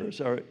 Yenjae's not here, is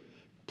that right?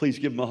 Please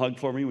give him a hug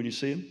for me when you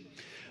see him.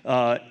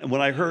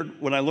 When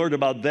I learned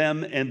about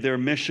them and their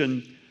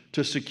mission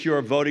to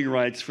secure voting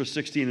rights for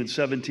 16 and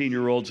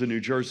 17-year-olds in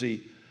New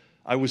Jersey,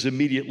 I was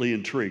immediately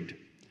intrigued.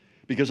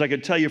 Because I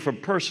can tell you from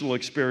personal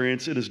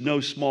experience, it is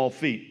no small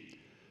feat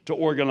to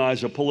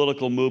organize a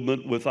political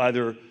movement with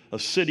either a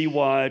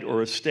citywide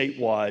or a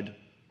statewide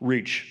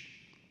reach.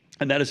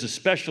 And that is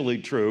especially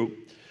true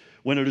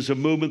when it is a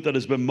movement that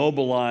has been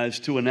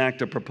mobilized to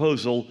enact a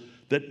proposal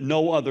that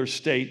no other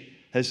state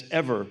has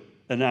ever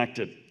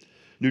enacted.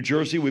 New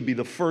Jersey would be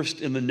the first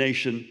in the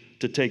nation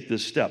to take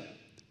this step.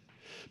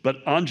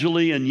 But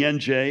Anjali and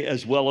Yenjae,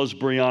 as well as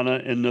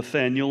Brianna and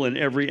Nathaniel and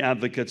every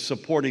advocate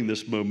supporting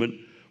this movement,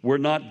 were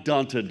not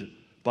daunted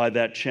by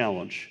that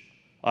challenge,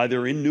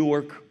 either in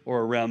Newark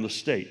or around the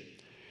state.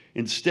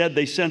 Instead,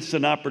 they sensed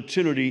an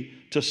opportunity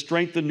to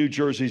strengthen New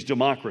Jersey's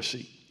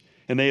democracy,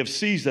 and they have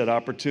seized that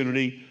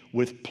opportunity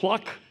with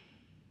pluck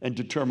and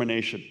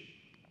determination.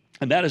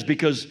 And that is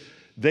because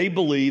they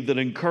believe that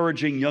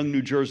encouraging young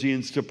New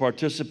Jerseyans to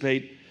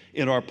participate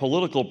in our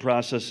political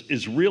process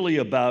is really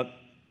about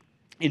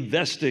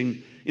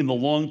investing in the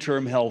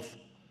long-term health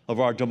of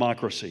our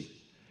democracy.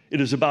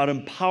 It is about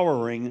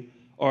empowering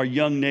our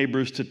young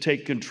neighbors to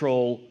take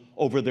control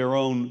over their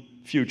own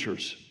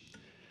futures.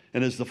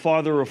 And as the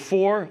father of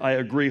four, I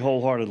agree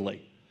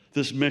wholeheartedly.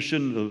 This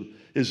mission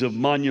is of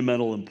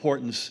monumental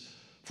importance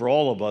for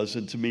all of us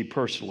and to me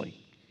personally.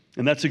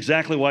 And that's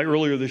exactly why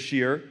earlier this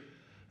year,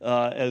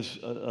 as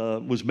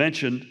was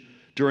mentioned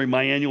during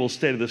my annual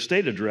State of the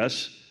State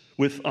address,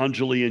 with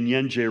Anjali and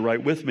Yenjae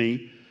right with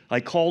me, I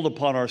called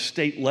upon our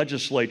state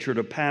legislature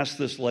to pass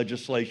this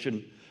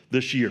legislation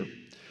this year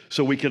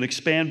so we can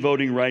expand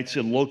voting rights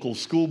in local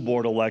school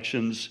board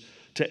elections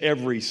to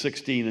every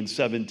 16 and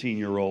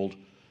 17-year-old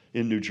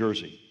in New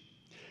Jersey.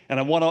 And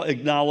I want to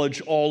acknowledge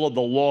all of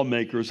the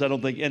lawmakers. I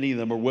don't think any of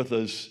them are with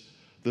us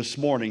this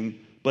morning,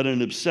 but in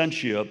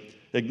absentia,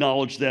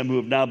 acknowledge them who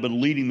have now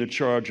been leading the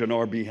charge on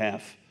our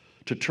behalf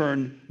to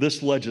turn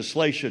this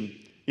legislation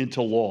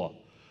into law.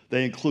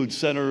 They include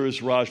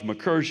Senators Raj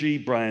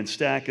Mukherjee, Brian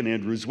Stack, and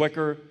Andrew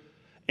Zwicker,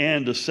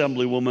 and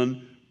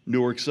Assemblywoman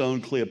Newark's own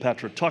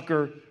Cleopatra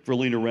Tucker,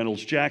 Verlina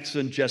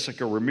Reynolds-Jackson,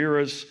 Jessica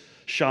Ramirez,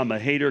 Shama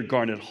Hader,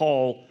 Garnet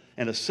Hall,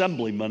 and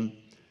Assemblyman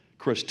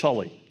Chris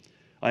Tully.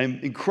 I am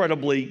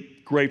incredibly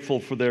grateful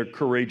for their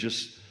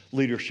courageous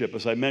leadership.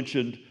 As I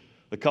mentioned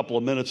a couple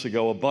of minutes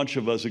ago, a bunch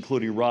of us,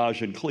 including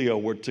Raj and Cleo,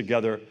 were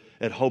together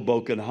at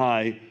Hoboken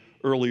High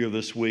earlier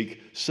this week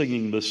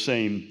singing the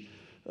same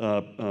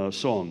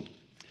song.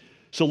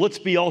 So let's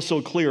be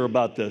also clear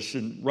about this,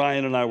 and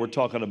Ryan and I were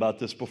talking about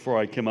this before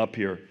I came up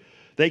here.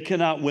 They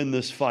cannot win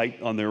this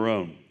fight on their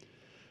own,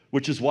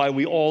 which is why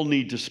we all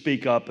need to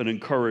speak up and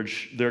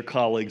encourage their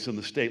colleagues in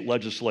the state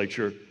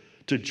legislature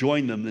to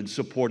join them in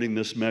supporting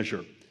this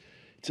measure.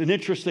 It's an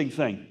interesting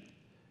thing.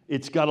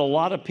 It's got a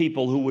lot of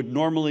people who would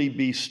normally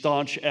be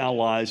staunch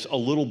allies a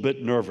little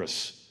bit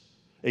nervous.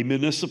 A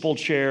municipal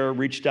chair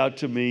reached out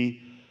to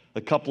me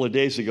a couple of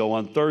days ago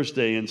on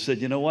Thursday and said,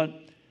 you know what?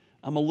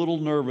 I'm a little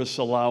nervous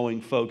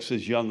allowing folks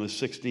as young as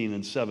 16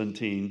 and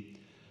 17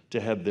 to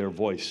have their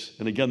voice.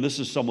 And again, this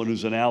is someone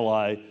who's an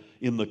ally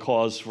in the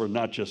cause for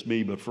not just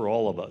me, but for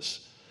all of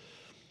us.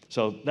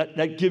 So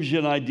that gives you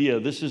an idea.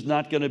 This is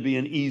not going to be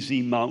an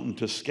easy mountain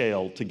to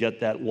scale to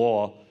get that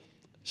law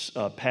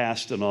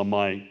passed and on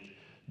my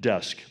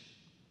desk.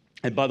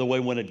 And by the way,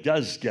 when it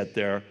does get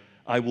there,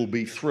 I will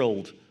be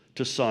thrilled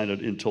to sign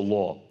it into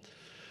law.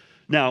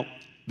 Now,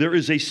 there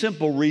is a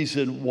simple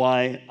reason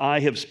why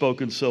I have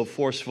spoken so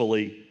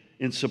forcefully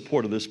in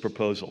support of this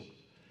proposal.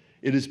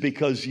 It is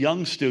because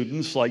young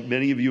students, like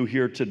many of you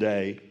here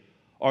today,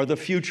 are the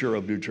future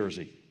of New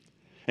Jersey.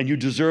 And you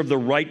deserve the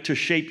right to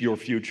shape your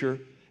future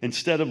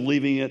instead of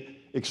leaving it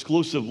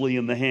exclusively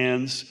in the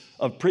hands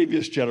of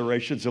previous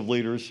generations of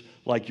leaders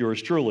like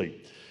yours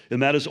truly.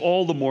 And that is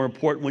all the more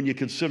important when you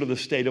consider the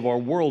state of our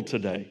world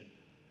today.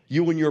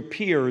 You and your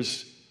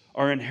peers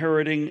are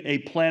inheriting a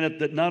planet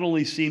that not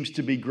only seems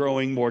to be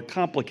growing more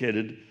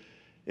complicated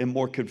and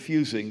more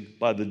confusing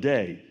by the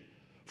day,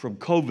 from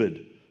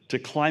COVID to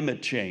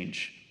climate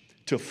change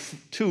to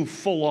two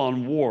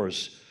full-on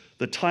wars,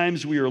 the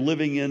times we are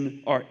living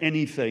in are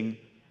anything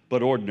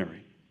but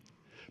ordinary.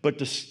 But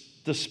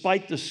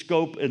despite the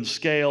scope and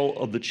scale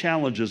of the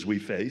challenges we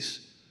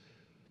face,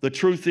 the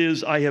truth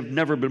is I have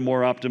never been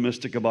more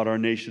optimistic about our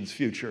nation's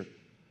future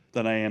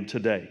than I am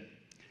today.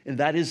 And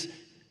that is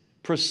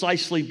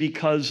precisely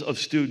because of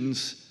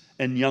students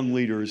and young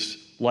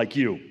leaders like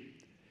you.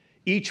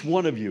 Each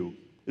one of you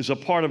is a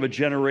part of a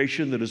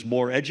generation that is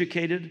more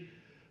educated,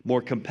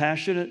 more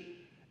compassionate,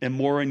 and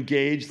more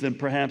engaged than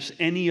perhaps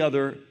any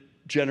other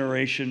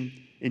generation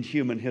in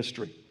human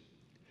history.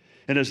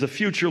 And as the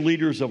future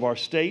leaders of our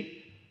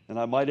state, and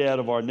I might add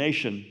of our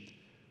nation,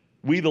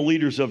 we, the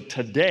leaders of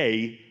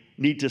today,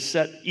 need to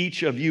set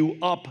each of you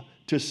up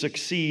to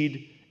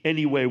succeed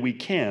any way we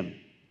can.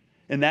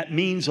 And that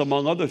means,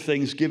 among other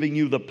things, giving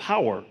you the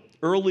power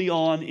early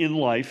on in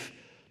life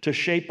to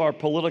shape our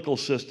political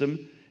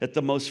system at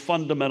the most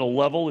fundamental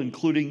level,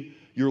 including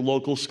your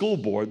local school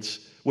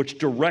boards, which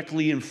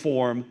directly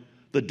inform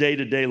the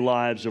day-to-day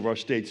lives of our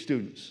state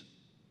students.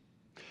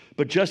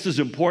 But just as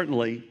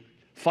importantly,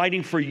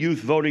 fighting for youth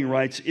voting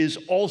rights is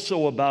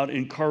also about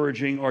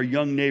encouraging our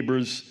young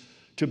neighbors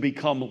to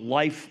become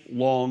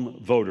lifelong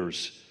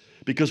voters,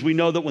 because we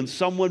know that when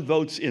someone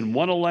votes in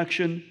one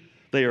election,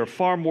 they are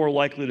far more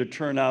likely to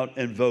turn out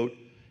and vote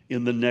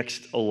in the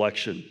next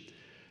election.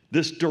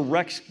 This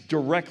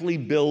directly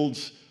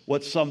builds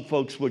what some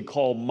folks would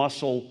call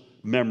muscle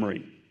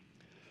memory.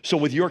 So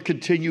with your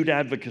continued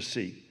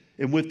advocacy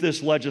and with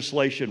this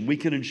legislation, we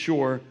can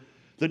ensure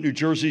that New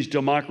Jersey's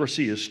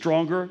democracy is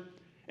stronger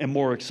and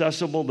more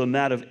accessible than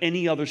that of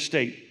any other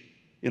state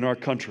in our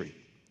country.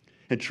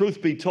 And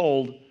truth be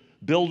told,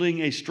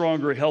 building a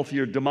stronger,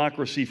 healthier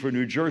democracy for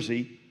New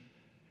Jersey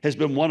has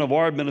been one of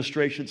our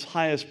administration's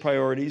highest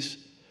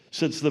priorities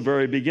since the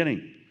very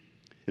beginning.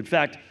 In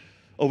fact,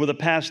 over the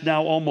past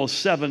now almost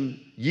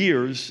 7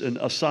 years, and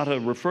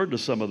Assata referred to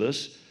some of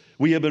this,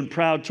 we have been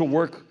proud to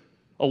work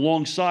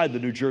alongside the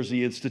New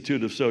Jersey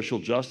Institute of Social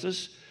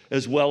Justice,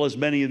 as well as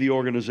many of the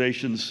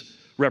organizations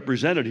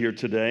represented here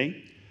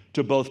today,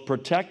 to both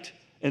protect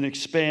and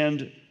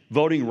expand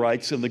voting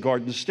rights in the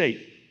Garden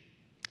State.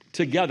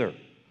 Together,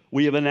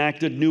 we have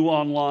enacted new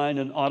online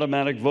and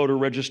automatic voter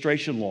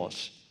registration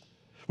laws.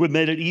 We've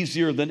made it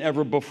easier than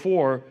ever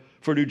before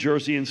for New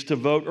Jerseyans to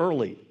vote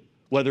early,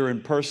 whether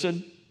in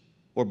person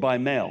or by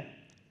mail.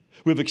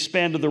 We've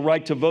expanded the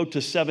right to vote to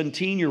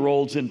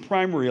 17-year-olds in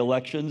primary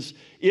elections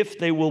if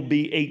they will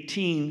be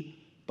 18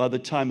 by the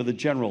time of the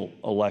general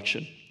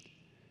election.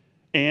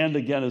 And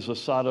again, as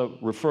Assata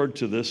referred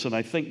to this, and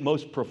I think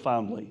most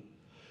profoundly,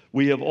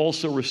 we have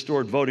also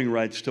restored voting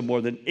rights to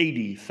more than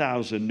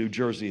 80,000 New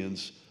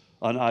Jerseyans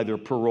on either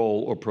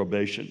parole or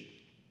probation.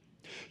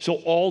 So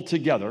all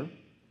together,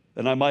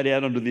 and I might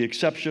add under the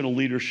exceptional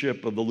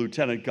leadership of the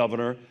Lieutenant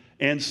Governor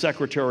and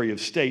Secretary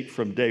of State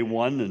from day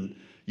one, and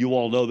you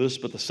all know this,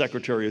 but the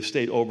Secretary of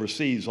State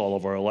oversees all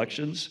of our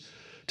elections,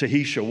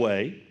 Tahisha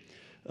Way.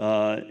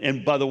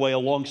 And by the way,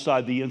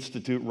 alongside the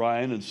Institute,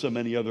 Ryan, and so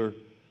many other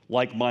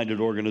like-minded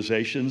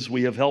organizations,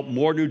 we have helped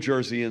more New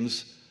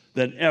Jerseyans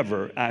than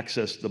ever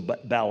access the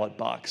ballot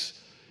box.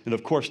 And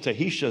of course,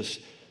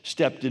 Tahisha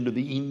stepped into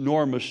the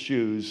enormous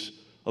shoes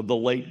of the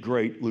late,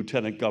 great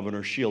Lieutenant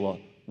Governor Sheila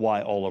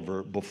Y.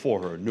 Oliver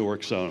before her,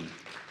 Newark's own.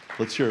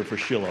 Let's hear it for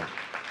Sheila.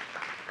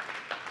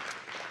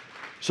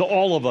 So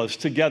all of us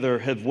together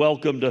have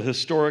welcomed a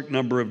historic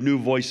number of new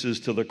voices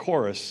to the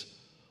chorus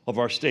of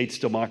our state's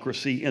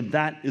democracy, and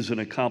that is an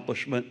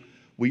accomplishment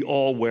we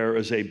all wear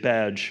as a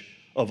badge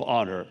of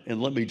honor.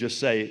 And let me just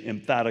say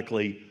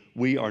emphatically,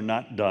 we are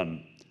not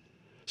done.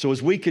 So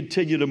as we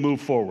continue to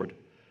move forward,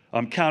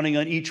 I'm counting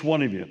on each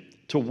one of you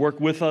to work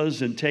with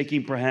us in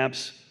taking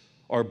perhaps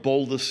our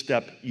boldest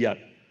step yet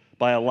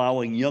by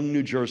allowing young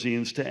New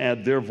Jerseyans to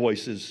add their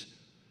voices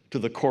to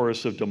the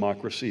chorus of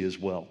democracy as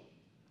well.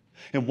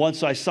 And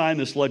once I sign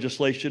this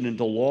legislation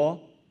into law,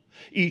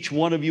 each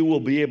one of you will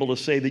be able to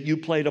say that you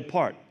played a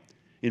part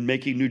in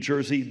making New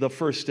Jersey the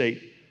first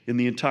state in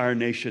the entire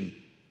nation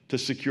to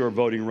secure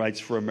voting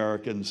rights for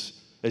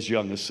Americans as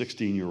young as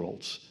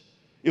 16-year-olds.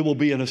 It will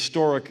be an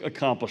historic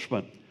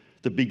accomplishment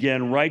that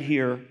began right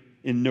here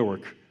in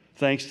Newark,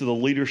 thanks to the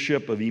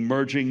leadership of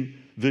emerging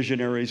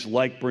visionaries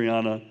like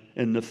Brianna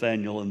and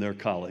Nathaniel and their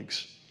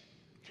colleagues.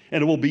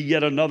 And it will be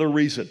yet another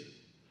reason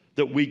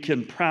that we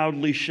can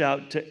proudly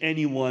shout to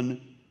anyone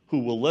who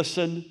will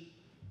listen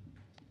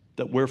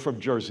that we're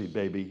from Jersey,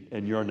 baby,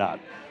 and you're not.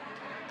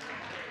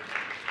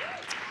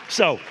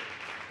 So,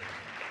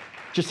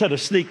 just had to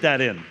sneak that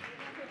in.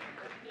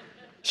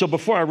 So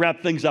before I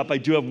wrap things up, I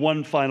do have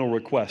one final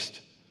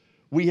request.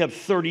 We have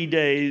 30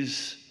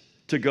 days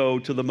to go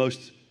to the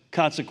most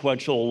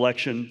consequential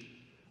election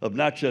of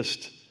not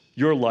just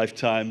your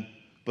lifetime,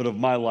 but of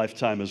my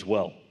lifetime as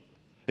well.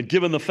 And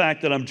given the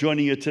fact that I'm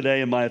joining you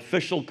today in my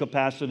official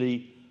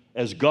capacity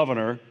as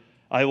governor,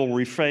 I will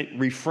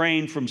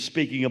refrain from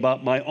speaking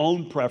about my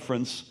own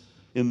preference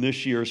in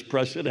this year's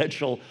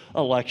presidential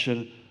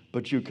election,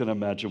 but you can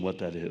imagine what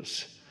that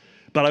is.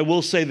 But I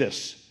will say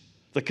this,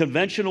 the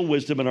conventional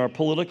wisdom in our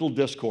political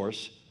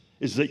discourse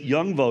is that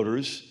young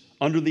voters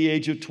under the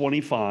age of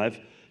 25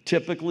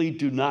 typically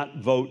do not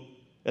vote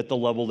at the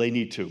level they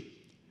need to.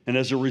 And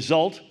as a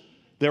result,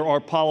 there are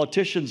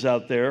politicians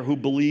out there who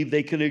believe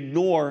they can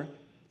ignore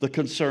the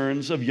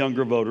concerns of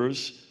younger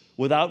voters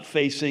without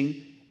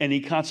facing any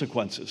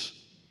consequences.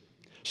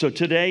 So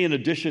today, in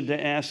addition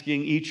to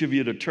asking each of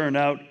you to turn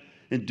out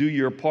and do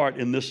your part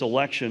in this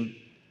election,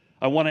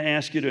 I want to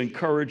ask you to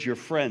encourage your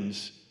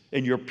friends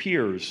and your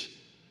peers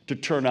to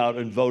turn out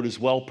and vote as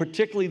well,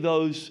 particularly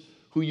those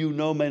who you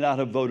know may not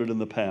have voted in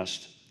the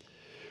past.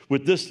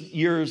 With this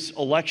year's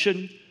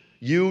election,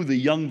 You, the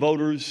young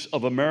voters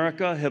of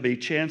America, have a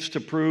chance to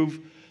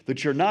prove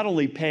that you're not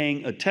only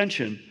paying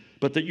attention,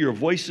 but that your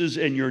voices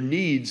and your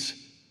needs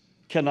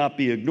cannot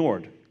be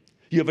ignored.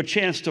 You have a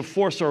chance to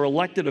force our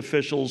elected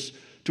officials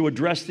to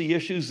address the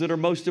issues that are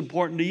most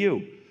important to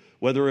you,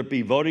 whether it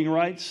be voting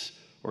rights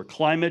or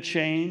climate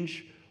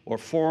change or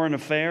foreign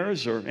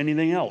affairs or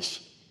anything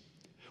else.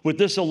 With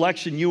this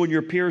election, you and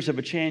your peers have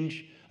a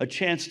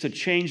chance to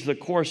change the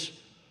course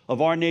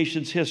of our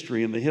nation's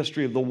history and the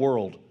history of the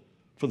world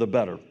for the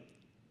better.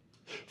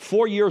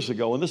 4 years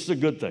ago, and this is a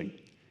good thing,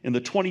 in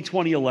the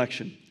 2020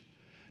 election,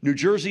 New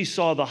Jersey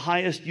saw the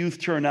highest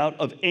youth turnout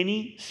of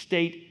any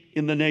state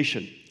in the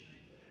nation.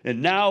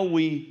 And now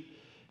we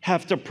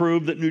have to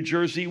prove that New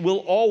Jersey will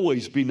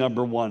always be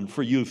 #1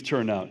 for youth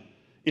turnout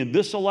in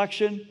this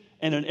election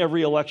and in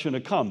every election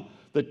to come.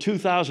 That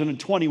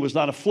 2020 was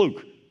not a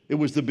fluke. It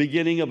was the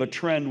beginning of a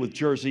trend with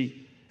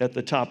Jersey at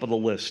the top of the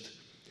list.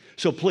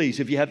 So please,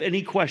 if you have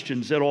any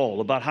questions at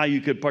all about how you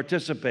could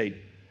participate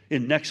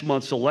in next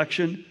month's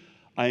election,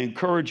 I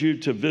encourage you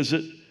to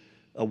visit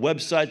a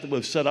website that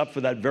was set up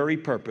for that very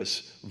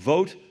purpose,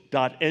 vote.nj.gov,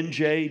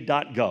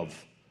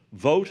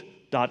 vote.nj.gov.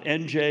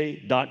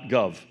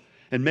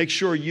 And make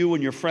sure you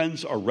and your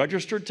friends are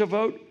registered to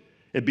vote,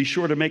 and be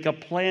sure to make a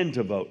plan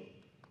to vote,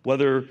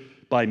 whether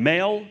by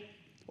mail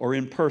or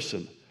in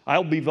person.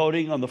 I'll be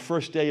voting on the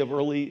first day of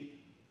early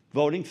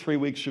voting 3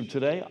 weeks from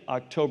today,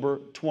 October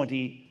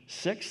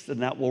 26th,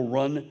 and that will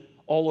run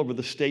all over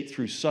the state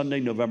through Sunday,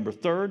 November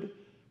 3rd.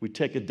 We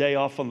take a day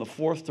off on the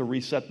 4th to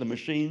reset the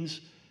machines,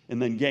 and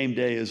then game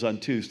day is on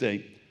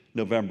Tuesday,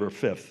 November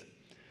 5th.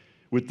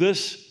 With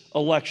this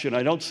election,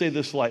 I don't say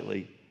this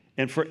lightly,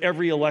 and for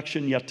every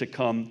election yet to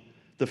come,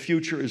 the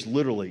future is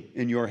literally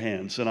in your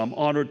hands, and I'm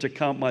honored to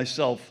count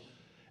myself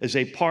as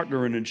a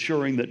partner in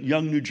ensuring that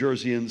young New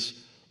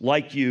Jerseyans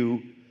like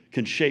you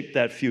can shape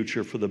that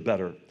future for the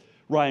better.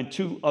 Ryan,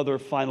 2 other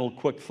final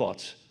quick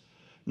thoughts.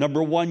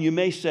 Number 1, you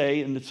may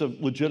say, and it's a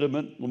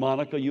legitimate,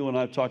 LaMonica, you and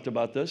I have talked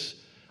about this,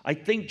 I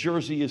think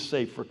Jersey is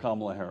safe for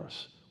Kamala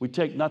Harris. We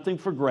take nothing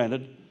for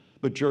granted,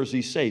 but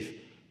Jersey's safe.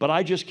 But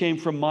I just came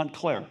from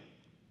Montclair,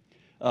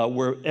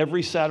 where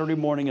every Saturday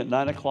morning at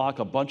 9 o'clock,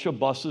 a bunch of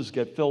buses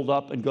get filled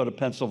up and go to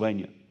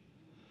Pennsylvania.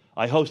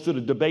 I hosted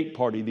a debate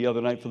party the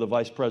other night for the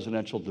vice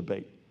presidential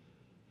debate.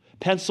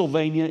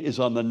 Pennsylvania is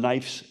on the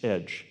knife's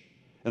edge.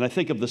 And I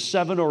think of the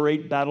 7 or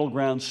 8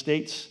 battleground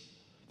states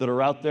that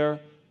are out there,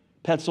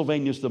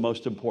 Pennsylvania is the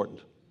most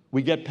important.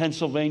 We get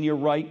Pennsylvania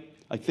right,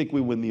 I think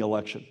we win the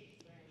election.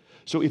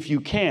 So if you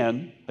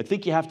can, I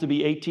think you have to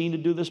be 18 to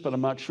do this, but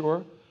I'm not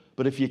sure.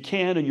 But if you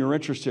can and you're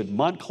interested,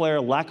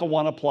 Montclair,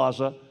 Lackawanna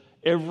Plaza,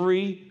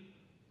 every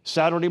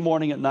Saturday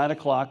morning at 9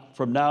 o'clock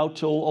from now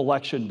till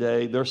Election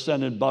Day, they're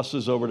sending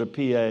buses over to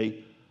PA.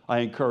 I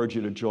encourage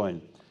you to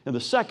join. And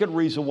the second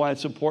reason why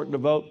it's important to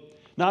vote,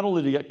 not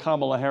only to get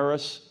Kamala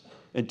Harris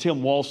and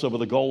Tim Walz over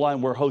the goal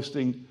line, we're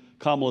hosting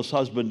Kamala's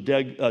husband,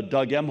 Doug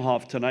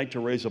Emhoff, tonight to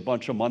raise a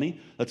bunch of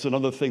money. That's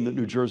another thing that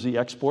New Jersey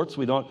exports.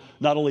 We don't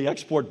not only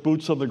export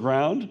boots on the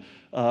ground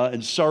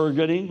and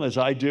surrogating, as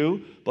I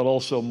do, but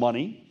also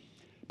money.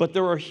 But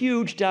there are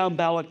huge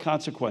down-ballot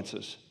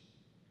consequences.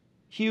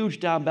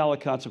 Huge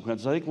down-ballot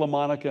consequences. I think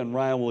LaMonica and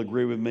Ryan will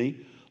agree with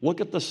me.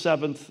 Look at the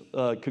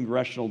 7th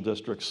congressional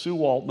district.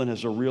 Sue Altman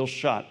has a real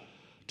shot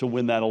to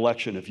win that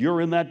election. If you're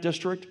in that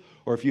district,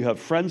 or if you have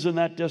friends in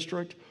that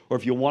district, or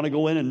if you want to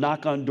go in and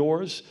knock on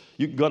doors,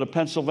 you can go to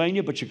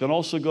Pennsylvania, but you can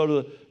also go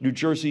to New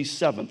Jersey's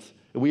 7th.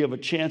 And we have a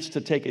chance to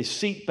take a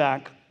seat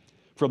back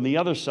from the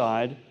other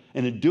side,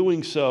 and in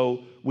doing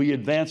so, we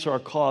advance our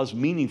cause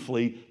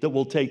meaningfully that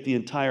will take the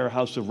entire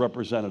House of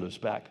Representatives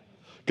back.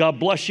 God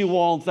bless you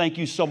all, and thank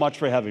you so much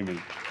for having me.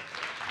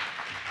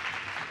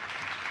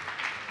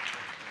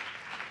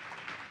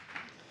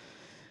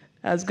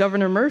 As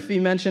Governor Murphy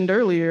mentioned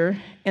earlier,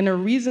 in a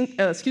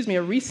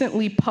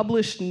recently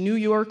published New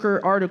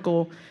Yorker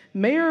article,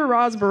 Mayor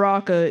Ras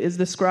Baraka is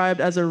described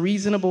as a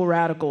reasonable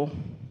radical.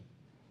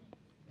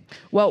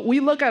 Well, we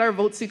look at our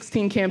Vote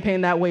 16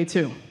 campaign that way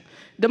too.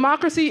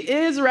 Democracy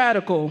is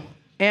radical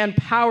and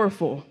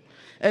powerful,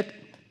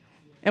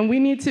 and we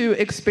need to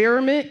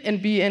experiment and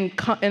be in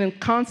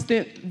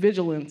constant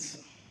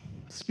vigilance.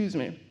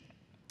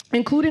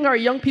 Including our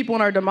young people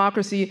in our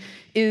democracy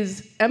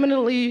is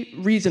eminently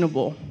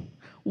reasonable.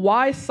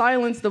 Why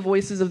silence the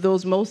voices of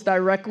those most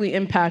directly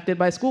impacted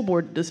by school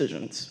board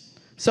decisions?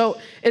 So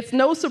it's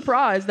no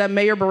surprise that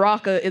Mayor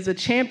Baraka is a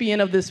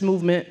champion of this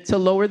movement to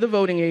lower the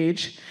voting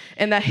age,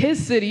 and that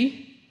his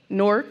city,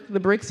 Newark, the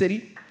brick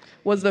city,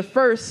 was the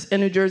first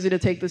in New Jersey to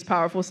take this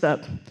powerful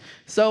step.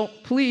 So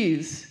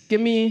please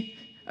give me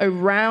a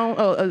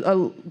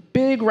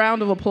big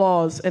round of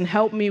applause and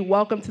help me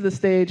welcome to the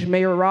stage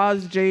Mayor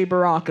Ras J.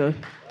 Baraka.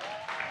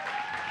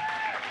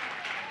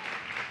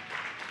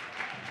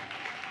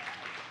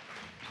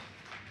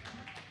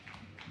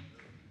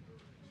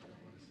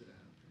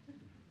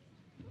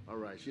 All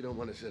right, she don't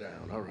want to sit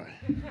down. All right.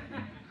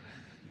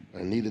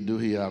 And neither do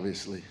he,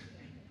 obviously.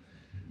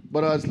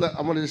 But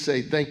I wanted to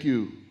say thank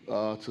you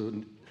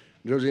to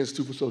New Jersey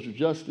Institute for Social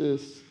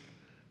Justice,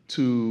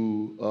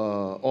 to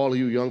all of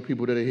you young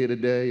people that are here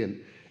today and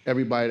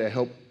everybody that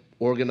helped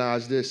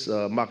organize this.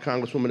 My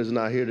congresswoman is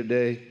not here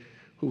today,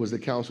 who was the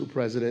council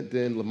president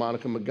then,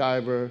 LaMonica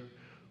MacGyver,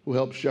 who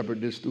helped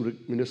shepherd this through the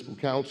municipal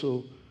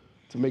council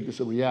to make this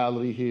a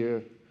reality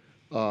here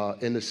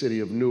in the city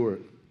of Newark.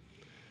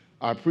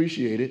 I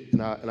appreciate it,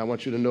 and I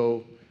want you to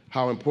know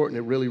how important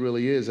it really,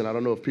 really is, and I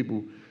don't know if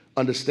people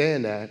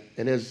understand that,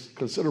 and there's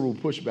considerable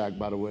pushback,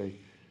 by the way.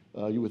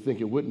 You would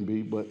think it wouldn't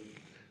be, but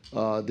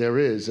there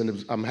is,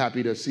 and I'm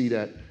happy to see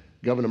that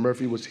Governor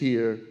Murphy was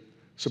here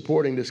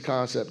supporting this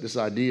concept, this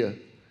idea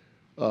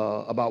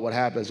about what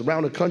happens.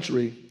 Around the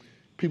country,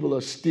 people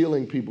are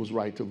stealing people's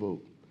right to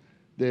vote.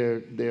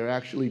 They're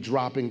actually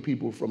dropping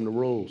people from the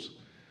rolls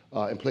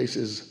in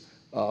places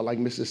like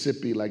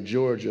Mississippi, like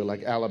Georgia,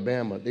 like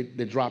Alabama.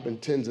 They're dropping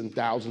tens and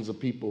thousands of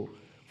people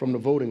from the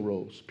voting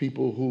rolls,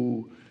 people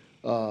who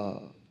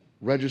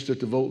registered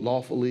to vote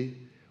lawfully,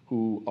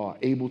 who are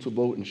able to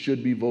vote and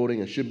should be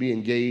voting and should be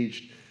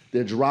engaged.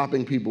 They're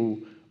dropping people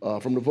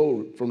from the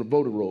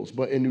voter rolls.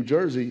 But in New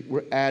Jersey,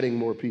 we're adding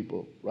more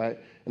people, right?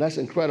 And that's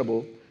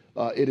incredible.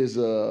 It is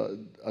a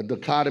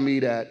dichotomy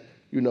that,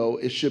 you know,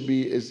 it shouldn't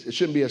be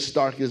as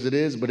stark as it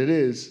is, but it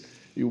is.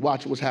 You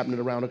watch what's happening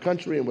around the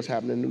country and what's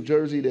happening in New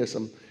Jersey. There's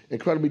some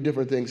incredibly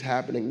different things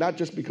happening, not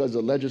just because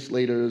of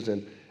legislators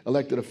and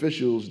elected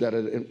officials that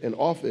are in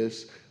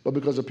office, but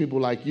because of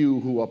people like you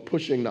who are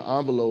pushing the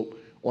envelope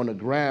on the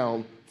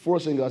ground,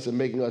 forcing us and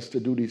making us to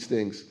do these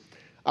things.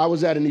 I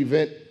was at an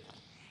event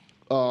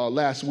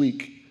last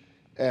week,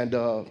 and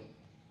an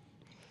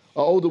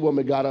older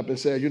woman got up and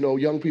said, you know,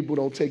 young people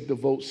don't take the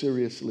vote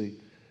seriously.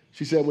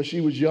 She said when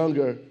she was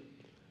younger,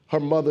 her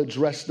mother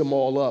dressed them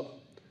all up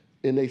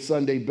in their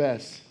Sunday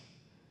best,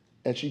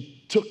 and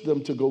she took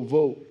them to go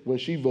vote. When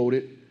she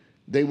voted,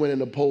 they went in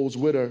the polls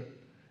with her,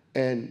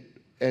 and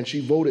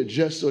she voted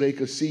just so they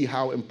could see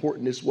how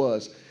important this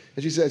was.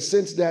 And she said,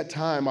 since that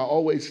time, I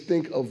always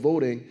think of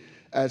voting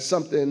as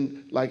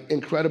something like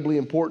incredibly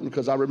important,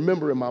 because I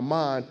remember in my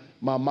mind,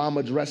 my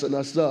mama dressing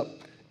us up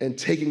and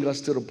taking us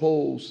to the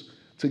polls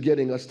to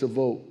getting us to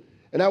vote.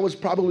 And that was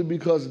probably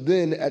because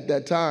then, at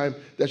that time,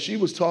 that she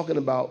was talking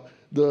about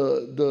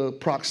the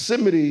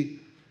proximity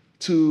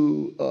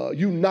to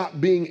you not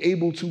being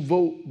able to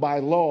vote by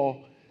law,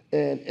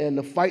 and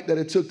the fight that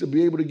it took to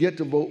be able to get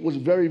to vote was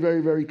very,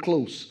 very, very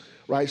close,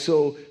 right?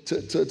 So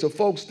to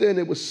folks then,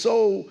 it was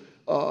so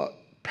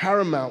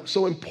paramount,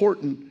 so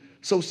important,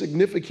 so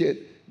significant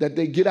that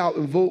they get out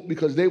and vote,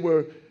 because they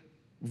were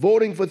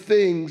voting for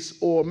things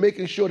or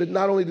making sure that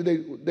not only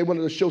did they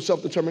wanted to show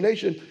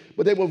self-determination,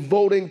 but they were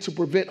voting to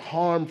prevent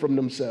harm from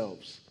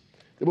themselves.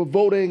 They were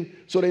voting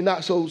so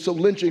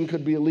lynching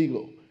could be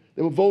illegal.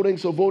 They were voting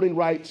so voting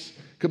rights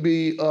could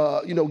be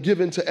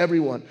given to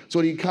everyone,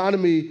 so the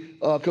economy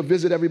could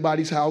visit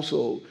everybody's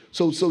household,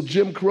 so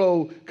Jim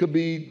Crow could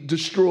be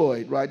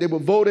destroyed, right? They were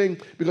voting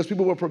because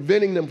people were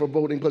preventing them from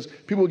voting, because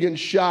people were getting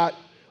shot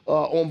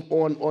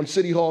on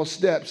City Hall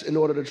steps in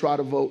order to try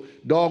to vote.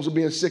 Dogs were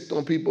being sicked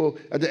on people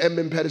at the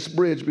Edmund Pettus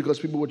Bridge because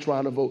people were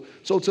trying to vote.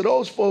 So to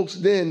those folks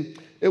then,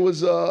 it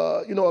was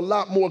a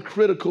lot more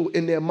critical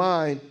in their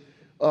mind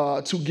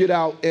to get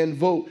out and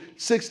vote.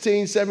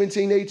 16,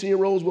 17,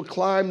 18-year-olds would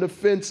climb the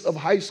fence of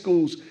high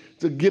schools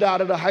to get out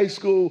of the high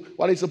school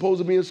while they're supposed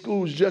to be in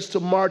schools, just to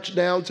march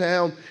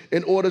downtown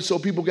in order so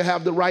people could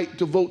have the right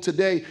to vote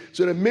today.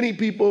 So there are many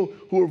people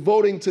who are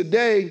voting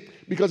today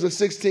because of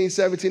 16,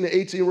 17, and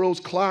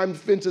 18-year-olds climbed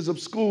fences of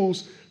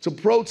schools to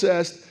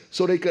protest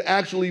so they could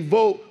actually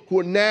vote, who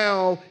are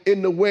now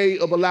in the way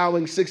of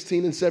allowing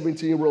 16 and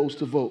 17-year-olds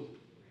to vote.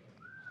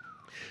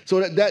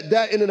 So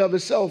that in and of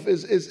itself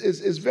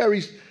is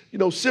very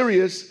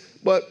serious.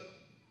 But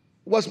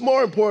what's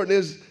more important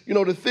is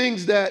the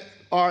things that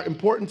are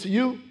important to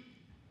you,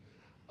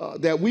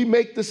 that we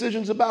make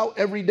decisions about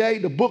every day.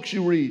 The books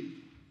you read,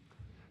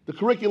 the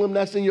curriculum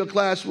that's in your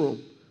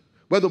classroom,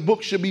 whether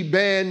books should be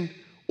banned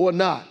or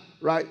not,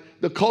 right?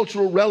 The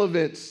cultural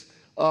relevance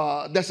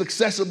that's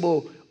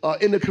accessible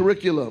in the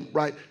curriculum,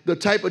 right? The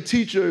type of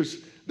teachers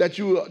that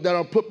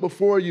are put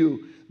before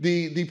you.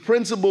 The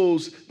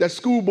principals that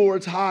school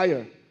boards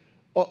hire,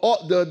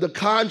 the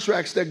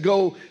contracts that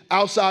go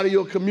outside of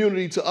your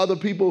community to other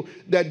people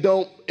that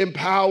don't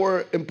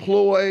empower,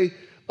 employ,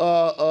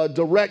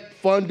 direct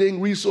funding,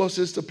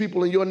 resources to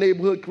people in your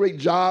neighborhood, create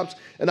jobs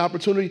and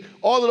opportunity.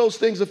 All of those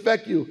things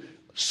affect you.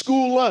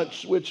 School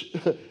lunch, which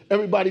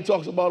everybody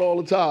talks about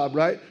all the time,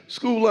 right?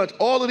 School lunch,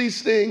 all of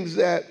these things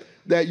that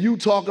you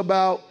talk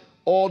about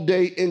all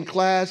day in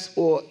class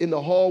or in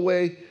the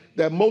hallway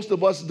that most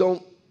of us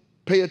don't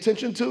pay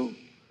attention to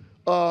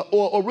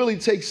or really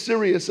take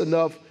serious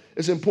enough.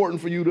 It's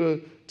important for you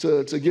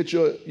to get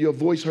your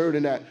voice heard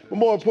in that. But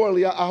more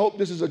importantly, I hope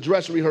this is a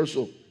dress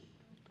rehearsal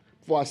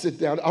before I sit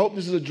down. I hope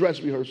this is a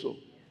dress rehearsal.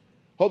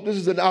 I hope this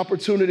is an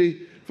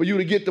opportunity for you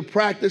to get the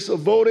practice of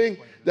voting,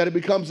 that it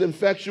becomes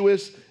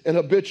infectious and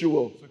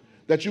habitual,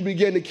 that you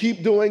begin to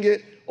keep doing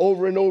it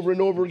over and over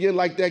and over again,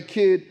 like that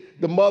kid,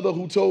 the mother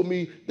who told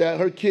me that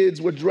her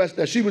kids were dressed,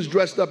 that she was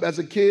dressed up as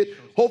a kid.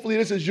 Hopefully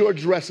this is your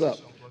dress up.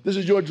 this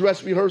is your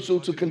dress rehearsal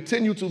to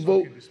continue to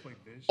vote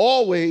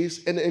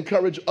always and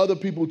encourage other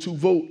people to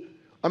vote.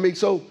 I mean,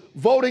 so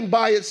voting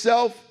by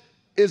itself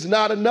is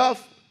not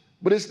enough,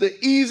 but it's the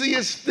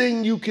easiest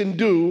thing you can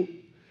do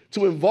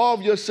to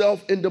involve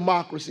yourself in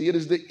democracy. It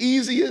is the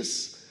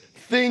easiest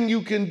thing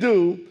you can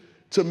do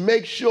to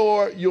make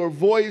sure your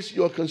voice,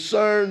 your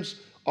concerns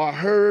are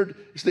heard.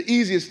 It's the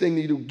easiest thing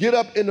you do. Get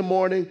up in the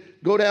morning,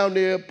 go down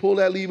there, pull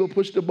that lever,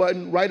 push the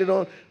button, write it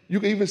on. You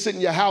can even sit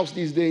in your house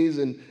these days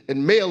and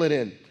mail it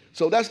in.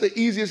 So that's the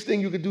easiest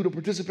thing you can do to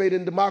participate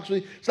in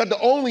democracy. It's not the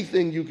only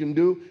thing you can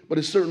do, but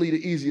it's certainly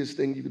the easiest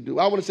thing you can do.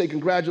 I want to say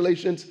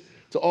congratulations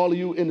to all of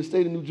you in the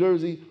state of New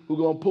Jersey who are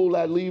going to pull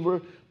that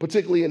lever,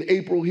 particularly in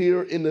April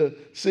here in the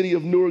city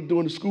of Newark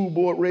during the school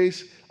board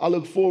race. I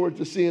look forward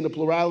to seeing the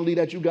plurality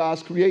that you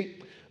guys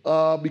create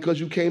because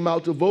you came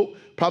out to vote.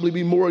 Probably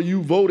be more of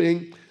you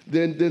voting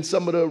than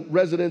some of the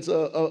residents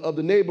of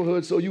the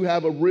neighborhood. So you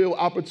have a real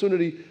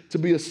opportunity to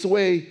be a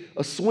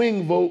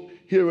swing vote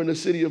here in the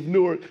city of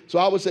Newark. So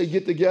I would say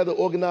get together,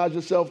 organize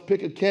yourself,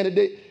 pick a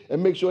candidate,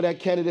 and make sure that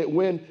candidate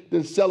win,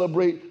 then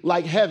celebrate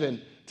like heaven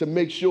to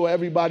make sure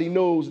everybody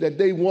knows that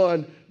they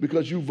won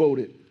because you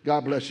voted.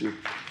 God bless you.